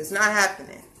 It's not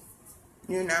happening.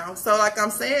 You know? So like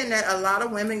I'm saying, that a lot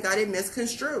of women got it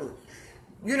misconstrued.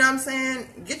 You know what I'm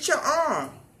saying? Get your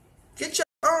own. Get your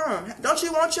own. Don't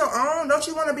you want your own? Don't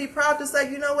you want to be proud to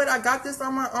say, you know what, I got this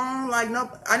on my own? Like, no,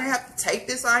 I didn't have to take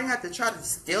this. I didn't have to try to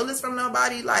steal this from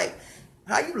nobody. Like,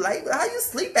 how you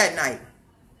sleep at night?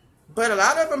 But a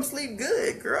lot of them sleep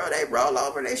good, girl. They roll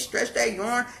over, they stretch their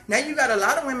yarn. Now you got a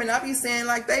lot of women I be saying,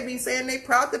 like, they be saying they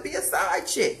proud to be a side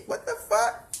chick. What the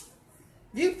fuck?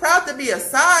 You proud to be a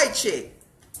side chick?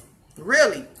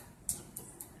 Really?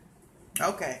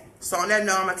 Okay. So on that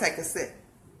note, I'm going to take a sip.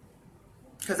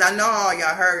 Because I know all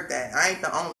y'all heard that. I ain't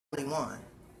the only one.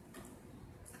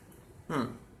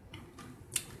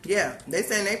 Yeah, they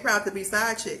saying they proud to be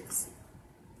side chicks.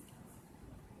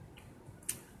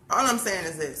 All I'm saying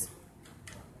is this.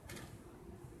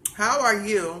 How are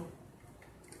you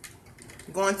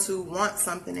going to want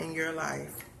something in your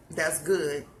life that's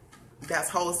good, that's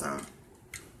wholesome,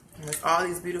 and there's all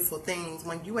these beautiful things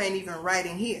when you ain't even right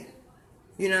in here?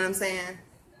 You know what I'm saying?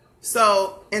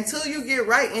 So until you get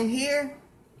right in here,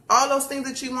 all those things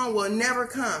that you want will never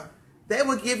come. They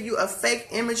will give you a fake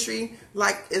imagery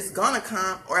like it's going to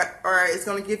come, or it's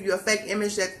going to give you a fake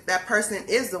image that that person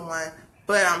is the one.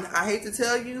 But I hate to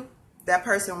tell you, that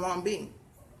person won't be.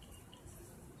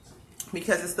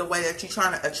 Because it's the way that you're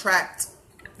trying to attract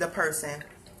the person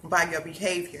by your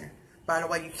behavior, by the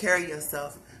way you carry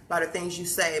yourself, by the things you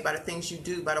say, by the things you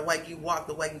do, by the way you walk,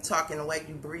 the way you talk, and the way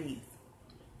you breathe.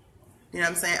 You know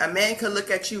what I'm saying? A man could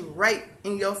look at you right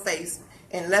in your face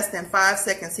in less than 5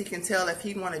 seconds. He can tell if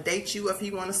he want to date you or if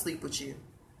he want to sleep with you.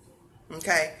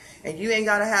 Okay? And you ain't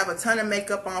got to have a ton of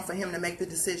makeup on for him to make the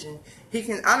decision. He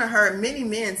can, I done heard many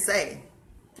men say,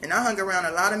 and I hung around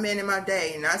a lot of men in my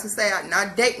day, and not to say I'm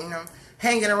not dating them,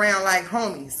 hanging around like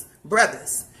homies,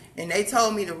 brothers. And they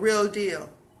told me the real deal.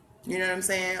 You know what I'm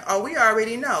saying? Oh, we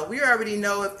already know. We already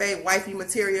know if they wifey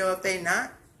material, if they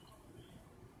not.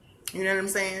 You know what I'm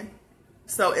saying?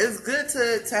 So it's good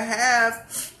to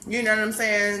have, you know what I'm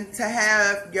saying, to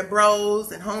have your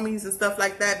bros and homies and stuff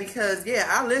like that, because, yeah,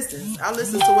 I listen. I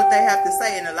listen to what they have to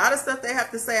say. And a lot of stuff they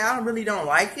have to say, I really don't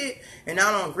like it, and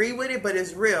I don't agree with it, but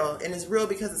it's real. And it's real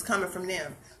because it's coming from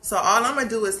them. So all I'm going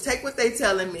to do is take what they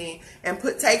telling me and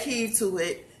take heed to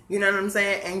it, you know what I'm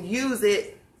saying, and use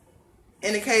it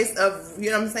in the case of,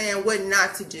 you know what I'm saying, what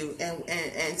not to do,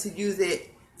 and to use it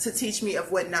to teach me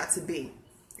of what not to be.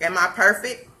 Am I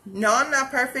perfect? No, I'm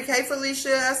not perfect. Hey,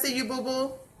 Felicia, I see you,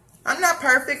 boo-boo. I'm not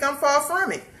perfect. I'm far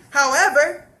from it.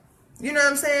 However, you know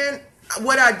what I'm saying?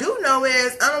 What I do know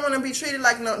is I don't want to be treated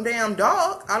like no damn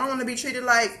dog. I don't want to be treated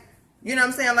like, you know what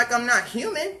I'm saying, like I'm not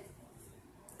human.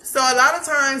 So a lot of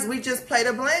times we just play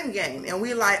the blame game. And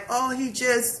we like, oh, he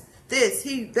just this,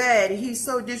 he bad, he's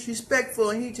so disrespectful,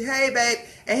 and he, hey, babe,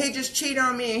 and he just cheat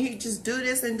on me, and he just do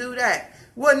this and do that.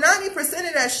 Well, 90%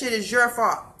 of that shit is your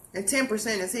fault, and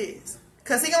 10% is his.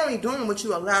 Because he only doing what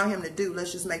you allow him to do.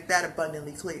 Let's just make that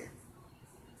abundantly clear.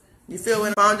 You feel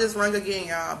what I'm just rung again,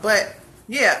 y'all. But,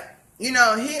 yeah, you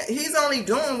know, he's only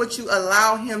doing what you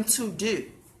allow him to do.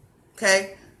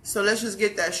 Okay? So let's just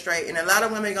get that straight. And a lot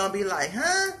of women going to be like,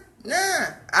 huh? Nah,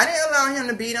 I didn't allow him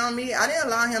to beat on me. I didn't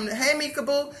allow him to, hey, Mika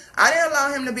Boo, I didn't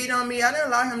allow him to beat on me. I didn't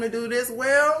allow him to do this.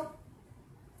 Well,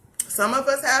 some of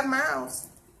us have mouths.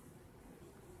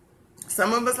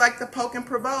 Some of us like to poke and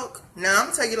provoke. Now, I'm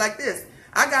going to tell you like this.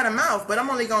 I got a mouth, but I'm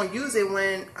only going to use it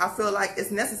when I feel like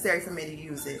it's necessary for me to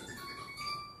use it.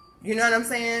 You know what I'm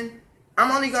saying?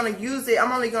 I'm only going to use it. I'm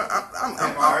going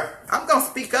to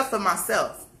speak up for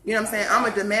myself. You know what I'm saying? I'm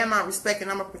going to demand my respect, and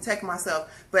I'm going to protect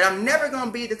myself. But I'm never going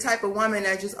to be the type of woman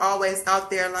that's just always out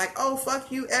there like, oh,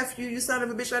 fuck you, F you, you son of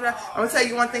a bitch. I'm going to tell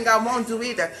you one thing I won't do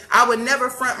either. I would never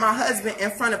front my husband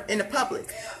in the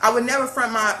public. I would never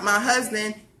front my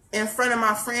husband in front of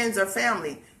my friends or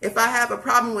family. If I have a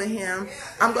problem with him,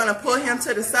 I'm going to pull him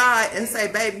to the side and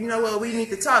say, babe, you know what, we need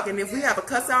to talk. And if we have a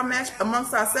cuss-out match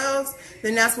amongst ourselves,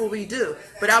 then that's what we do.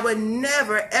 But I would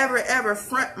never, ever, ever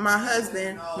front my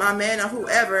husband, my man, or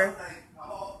whoever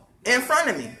in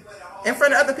front of me. In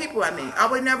front of other people, I mean. I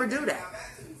would never do that.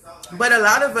 But a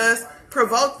lot of us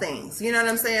provoke things. You know what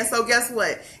I'm saying? So guess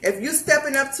what? If you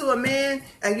stepping up to a man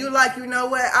and you like, you know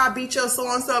what, I beat your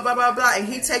so-and-so, blah, blah, blah, and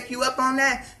he take you up on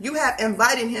that, you have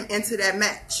invited him into that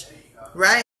match,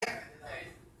 right?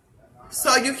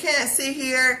 So you can't sit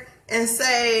here and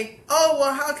say, oh,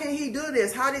 well, how can he do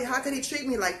this? How could he treat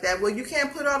me like that? Well, you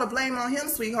can't put all the blame on him,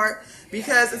 sweetheart,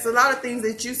 because it's a lot of things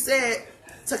that you said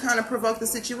to kind of provoke the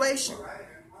situation,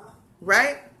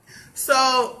 right?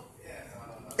 So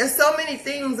there's so many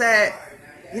things that,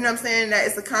 you know what I'm saying, that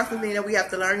it's a constant thing that we have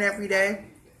to learn every day.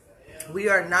 We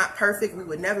are not perfect. We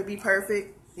would never be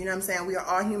perfect. You know what I'm saying? We are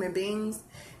all human beings,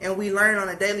 and we learn on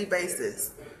a daily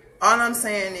basis. All I'm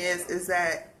saying is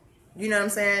that, you know what I'm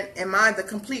saying, am I the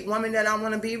complete woman that I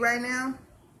want to be right now?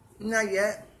 Not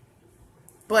yet.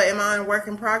 But am I a work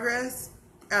in progress?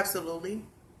 Absolutely.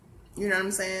 You know what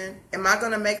I'm saying? Am I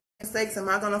going to make mistakes? Am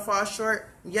I going to fall short?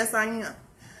 Yes, I am.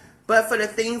 But for the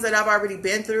things that I've already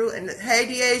been through, and hey,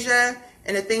 Deasia,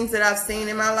 and the things that I've seen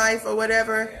in my life or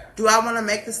whatever, do I want to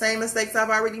make the same mistakes I've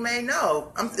already made?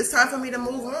 No. It's time for me to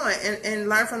move on and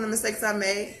learn from the mistakes I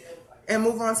made and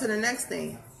move on to the next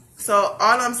thing. So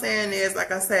all I'm saying is,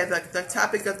 like I said, the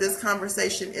topic of this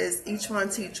conversation is each one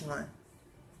teach one.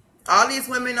 All these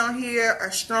women on here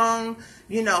are strong,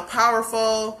 you know,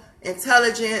 powerful,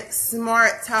 intelligent,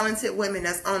 smart, talented women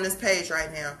that's on this page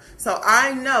right now. So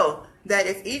I know that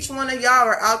if each one of y'all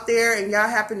are out there and y'all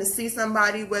happen to see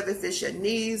somebody, whether if it's your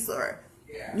niece or,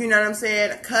 you know what I'm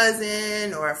saying, a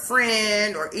cousin or a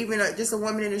friend or even just a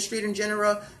woman in the street in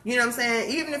general, you know what I'm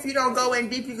saying, even if you don't go in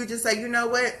deep, you could just say, you know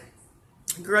what,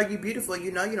 girl, you beautiful,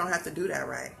 you know, you don't have to do that,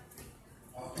 right?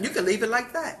 You can leave it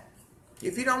like that.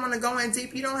 If you don't want to go in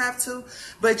deep, you don't have to.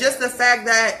 But just the fact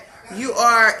that you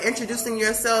are introducing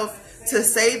yourself to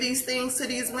say these things to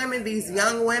these women, these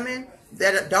young women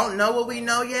that don't know what we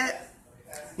know yet,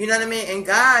 you know what I mean? And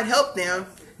God help them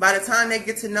by the time they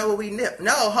get to know what we know.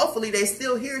 Hopefully they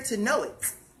still here to know it.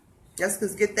 Just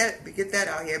because get that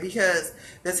out here. Because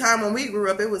the time when we grew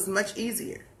up, it was much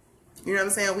easier. You know what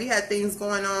I'm saying? We had things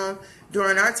going on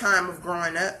during our time of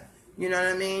growing up. You know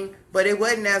what I mean? But it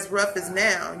wasn't as rough as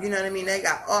now. You know what I mean? They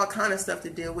got all kind of stuff to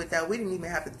deal with that we didn't even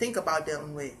have to think about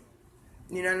dealing with.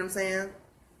 You know what I'm saying?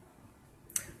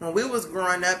 when we was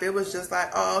growing up, it was just like,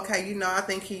 oh, okay, you know, I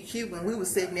think he cute. When we was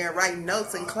sitting there writing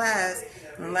notes in class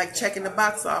and like checking the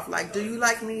box off, like, do you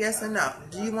like me? Yes or no.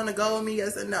 Do you want to go with me?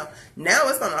 Yes or no. Now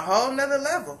it's on a whole nother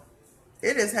level.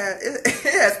 It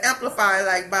has amplified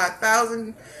like by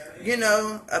 1,000, you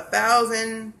know,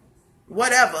 1,000,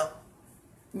 whatever.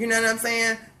 You know what I'm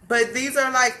saying? But these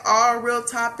are like all real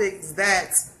topics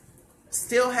that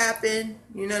still happen.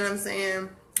 You know what I'm saying?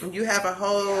 And you have a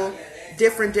whole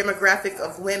different demographic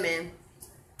of women,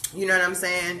 you know what I'm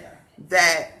saying,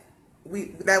 that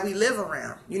we live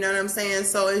around. You know what I'm saying?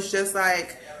 So it's just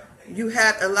like you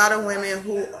have a lot of women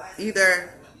who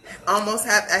either almost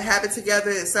have it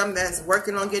together, and some that's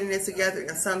working on getting it together,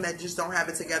 and some that just don't have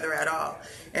it together at all.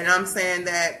 And I'm saying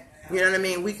that, you know what I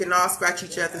mean, we can all scratch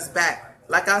each other's back.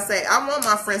 Like I say, I want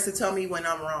my friends to tell me when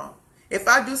I'm wrong. If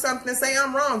I do something and say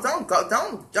I'm wrong,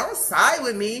 don't side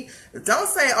with me. Don't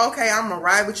say, okay, I'm gonna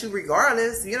ride with you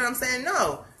regardless. You know what I'm saying?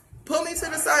 No. Pull me to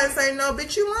the side and say, no,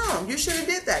 bitch, you wrong. You shouldn't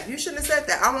have did that. You shouldn't have said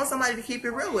that. I want somebody to keep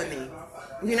it real with me.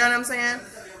 You know what I'm saying?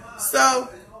 So,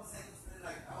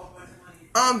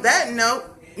 on that note,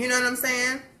 you know what I'm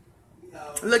saying?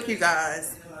 Look, you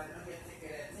guys.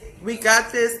 We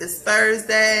got this. It's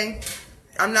Thursday.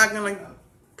 I'm not going to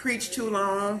preach too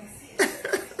long.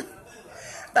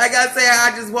 Like I said,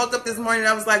 I just woke up this morning and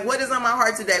I was like, what is on my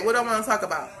heart today? What do I want to talk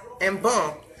about? And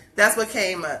boom, that's what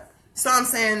came up. So I'm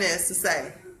saying this to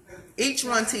say, each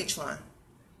one teach one.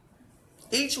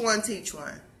 Each one teach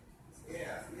one.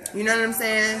 You know what I'm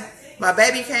saying? My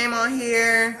baby came on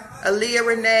here, Aaliyah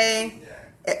Renee,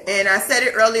 and I said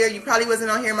it earlier. You probably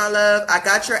wasn't on here, my love. I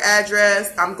got your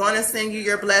address. I'm going to send you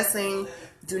your blessing.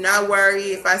 Do not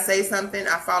worry. If I say something,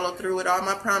 I follow through with all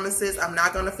my promises. I'm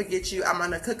not going to forget you. I'm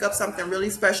going to cook up something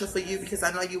really special for you because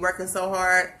I know you're working so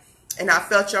hard. And I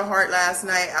felt your heart last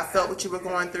night. I felt what you were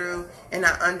going through, and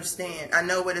I understand. I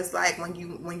know what it's like when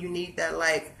you need that,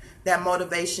 like, that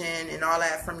motivation and all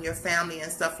that from your family and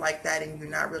stuff like that, and you're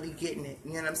not really getting it.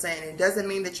 You know what I'm saying? It doesn't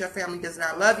mean that your family does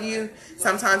not love you.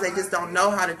 Sometimes they just don't know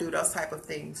how to do those type of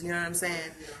things. You know what I'm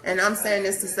saying? And I'm saying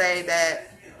this to say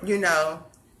that, you know,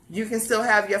 you can still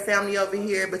have your family over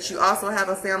here, but you also have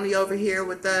a family over here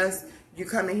with us. You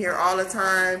come in here all the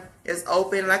time. It's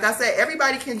open. Like I said,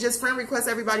 everybody can just friend request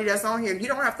everybody that's on here. You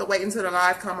don't have to wait until the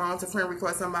live come on to friend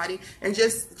request somebody, and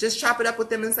just chop it up with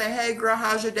them and say, hey girl,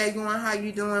 how's your day going? How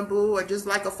you doing, boo? Or just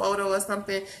like a photo or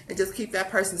something, and just keep that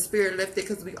person's spirit lifted,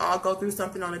 because we all go through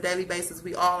something on a daily basis.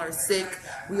 We all are sick.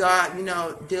 We all, you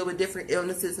know, deal with different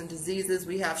illnesses and diseases.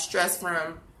 We have stress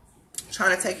from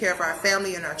trying to take care of our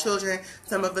family and our children.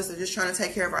 Some of us are just trying to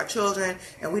take care of our children,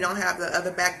 and we don't have the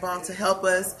other backbone to help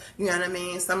us. You know what I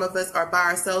mean? Some of us are by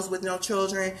ourselves with no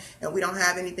children, and we don't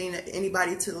have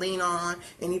anybody to lean on,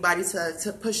 anybody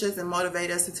to push us and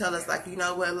motivate us, to tell us, like, you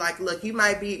know what, like, look, you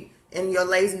might be in your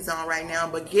lazy zone right now,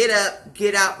 but get up,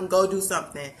 get out, and go do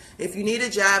something. If you need a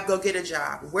job, go get a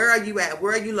job. Where are you at?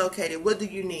 Where are you located? What do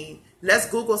you need? Let's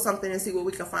Google something and see what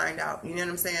we can find out. You know what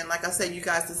I'm saying? Like I said, you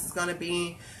guys, this is going to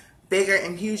be bigger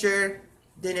and huger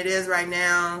than it is right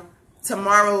now.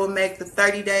 Tomorrow will make the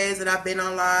 30 days that I've been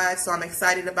on live, so I'm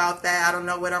excited about that. I don't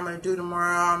know what I'm going to do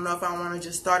tomorrow. I don't know if I want to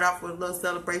just start off with a little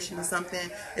celebration or something.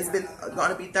 It's been going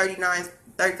to be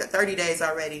 30 days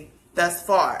already thus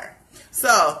far.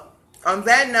 So, on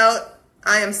that note,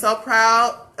 I am so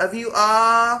proud of you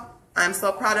all. I'm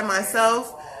so proud of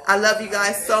myself. I love you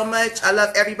guys so much. I love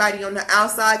everybody on the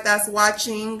outside that's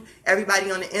watching,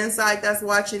 everybody on the inside that's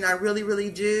watching. I really,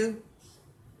 really do.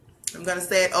 I'm going to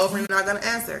say it over and I'm not going to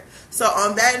answer. So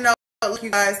on that note, you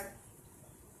guys,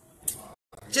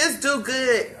 just do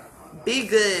good. Be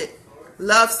good.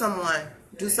 Love someone.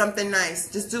 Do something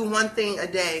nice. Just do one thing a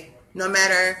day, no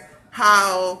matter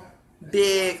how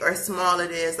big or small it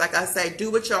is. Like I say,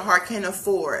 do what your heart can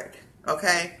afford.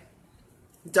 Okay?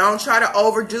 Don't try to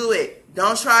overdo it.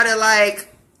 Don't try to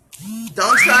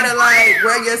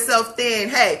wear yourself thin.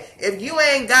 Hey, if you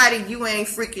ain't got it, you ain't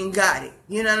freaking got it.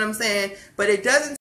 You know what I'm saying? But it doesn't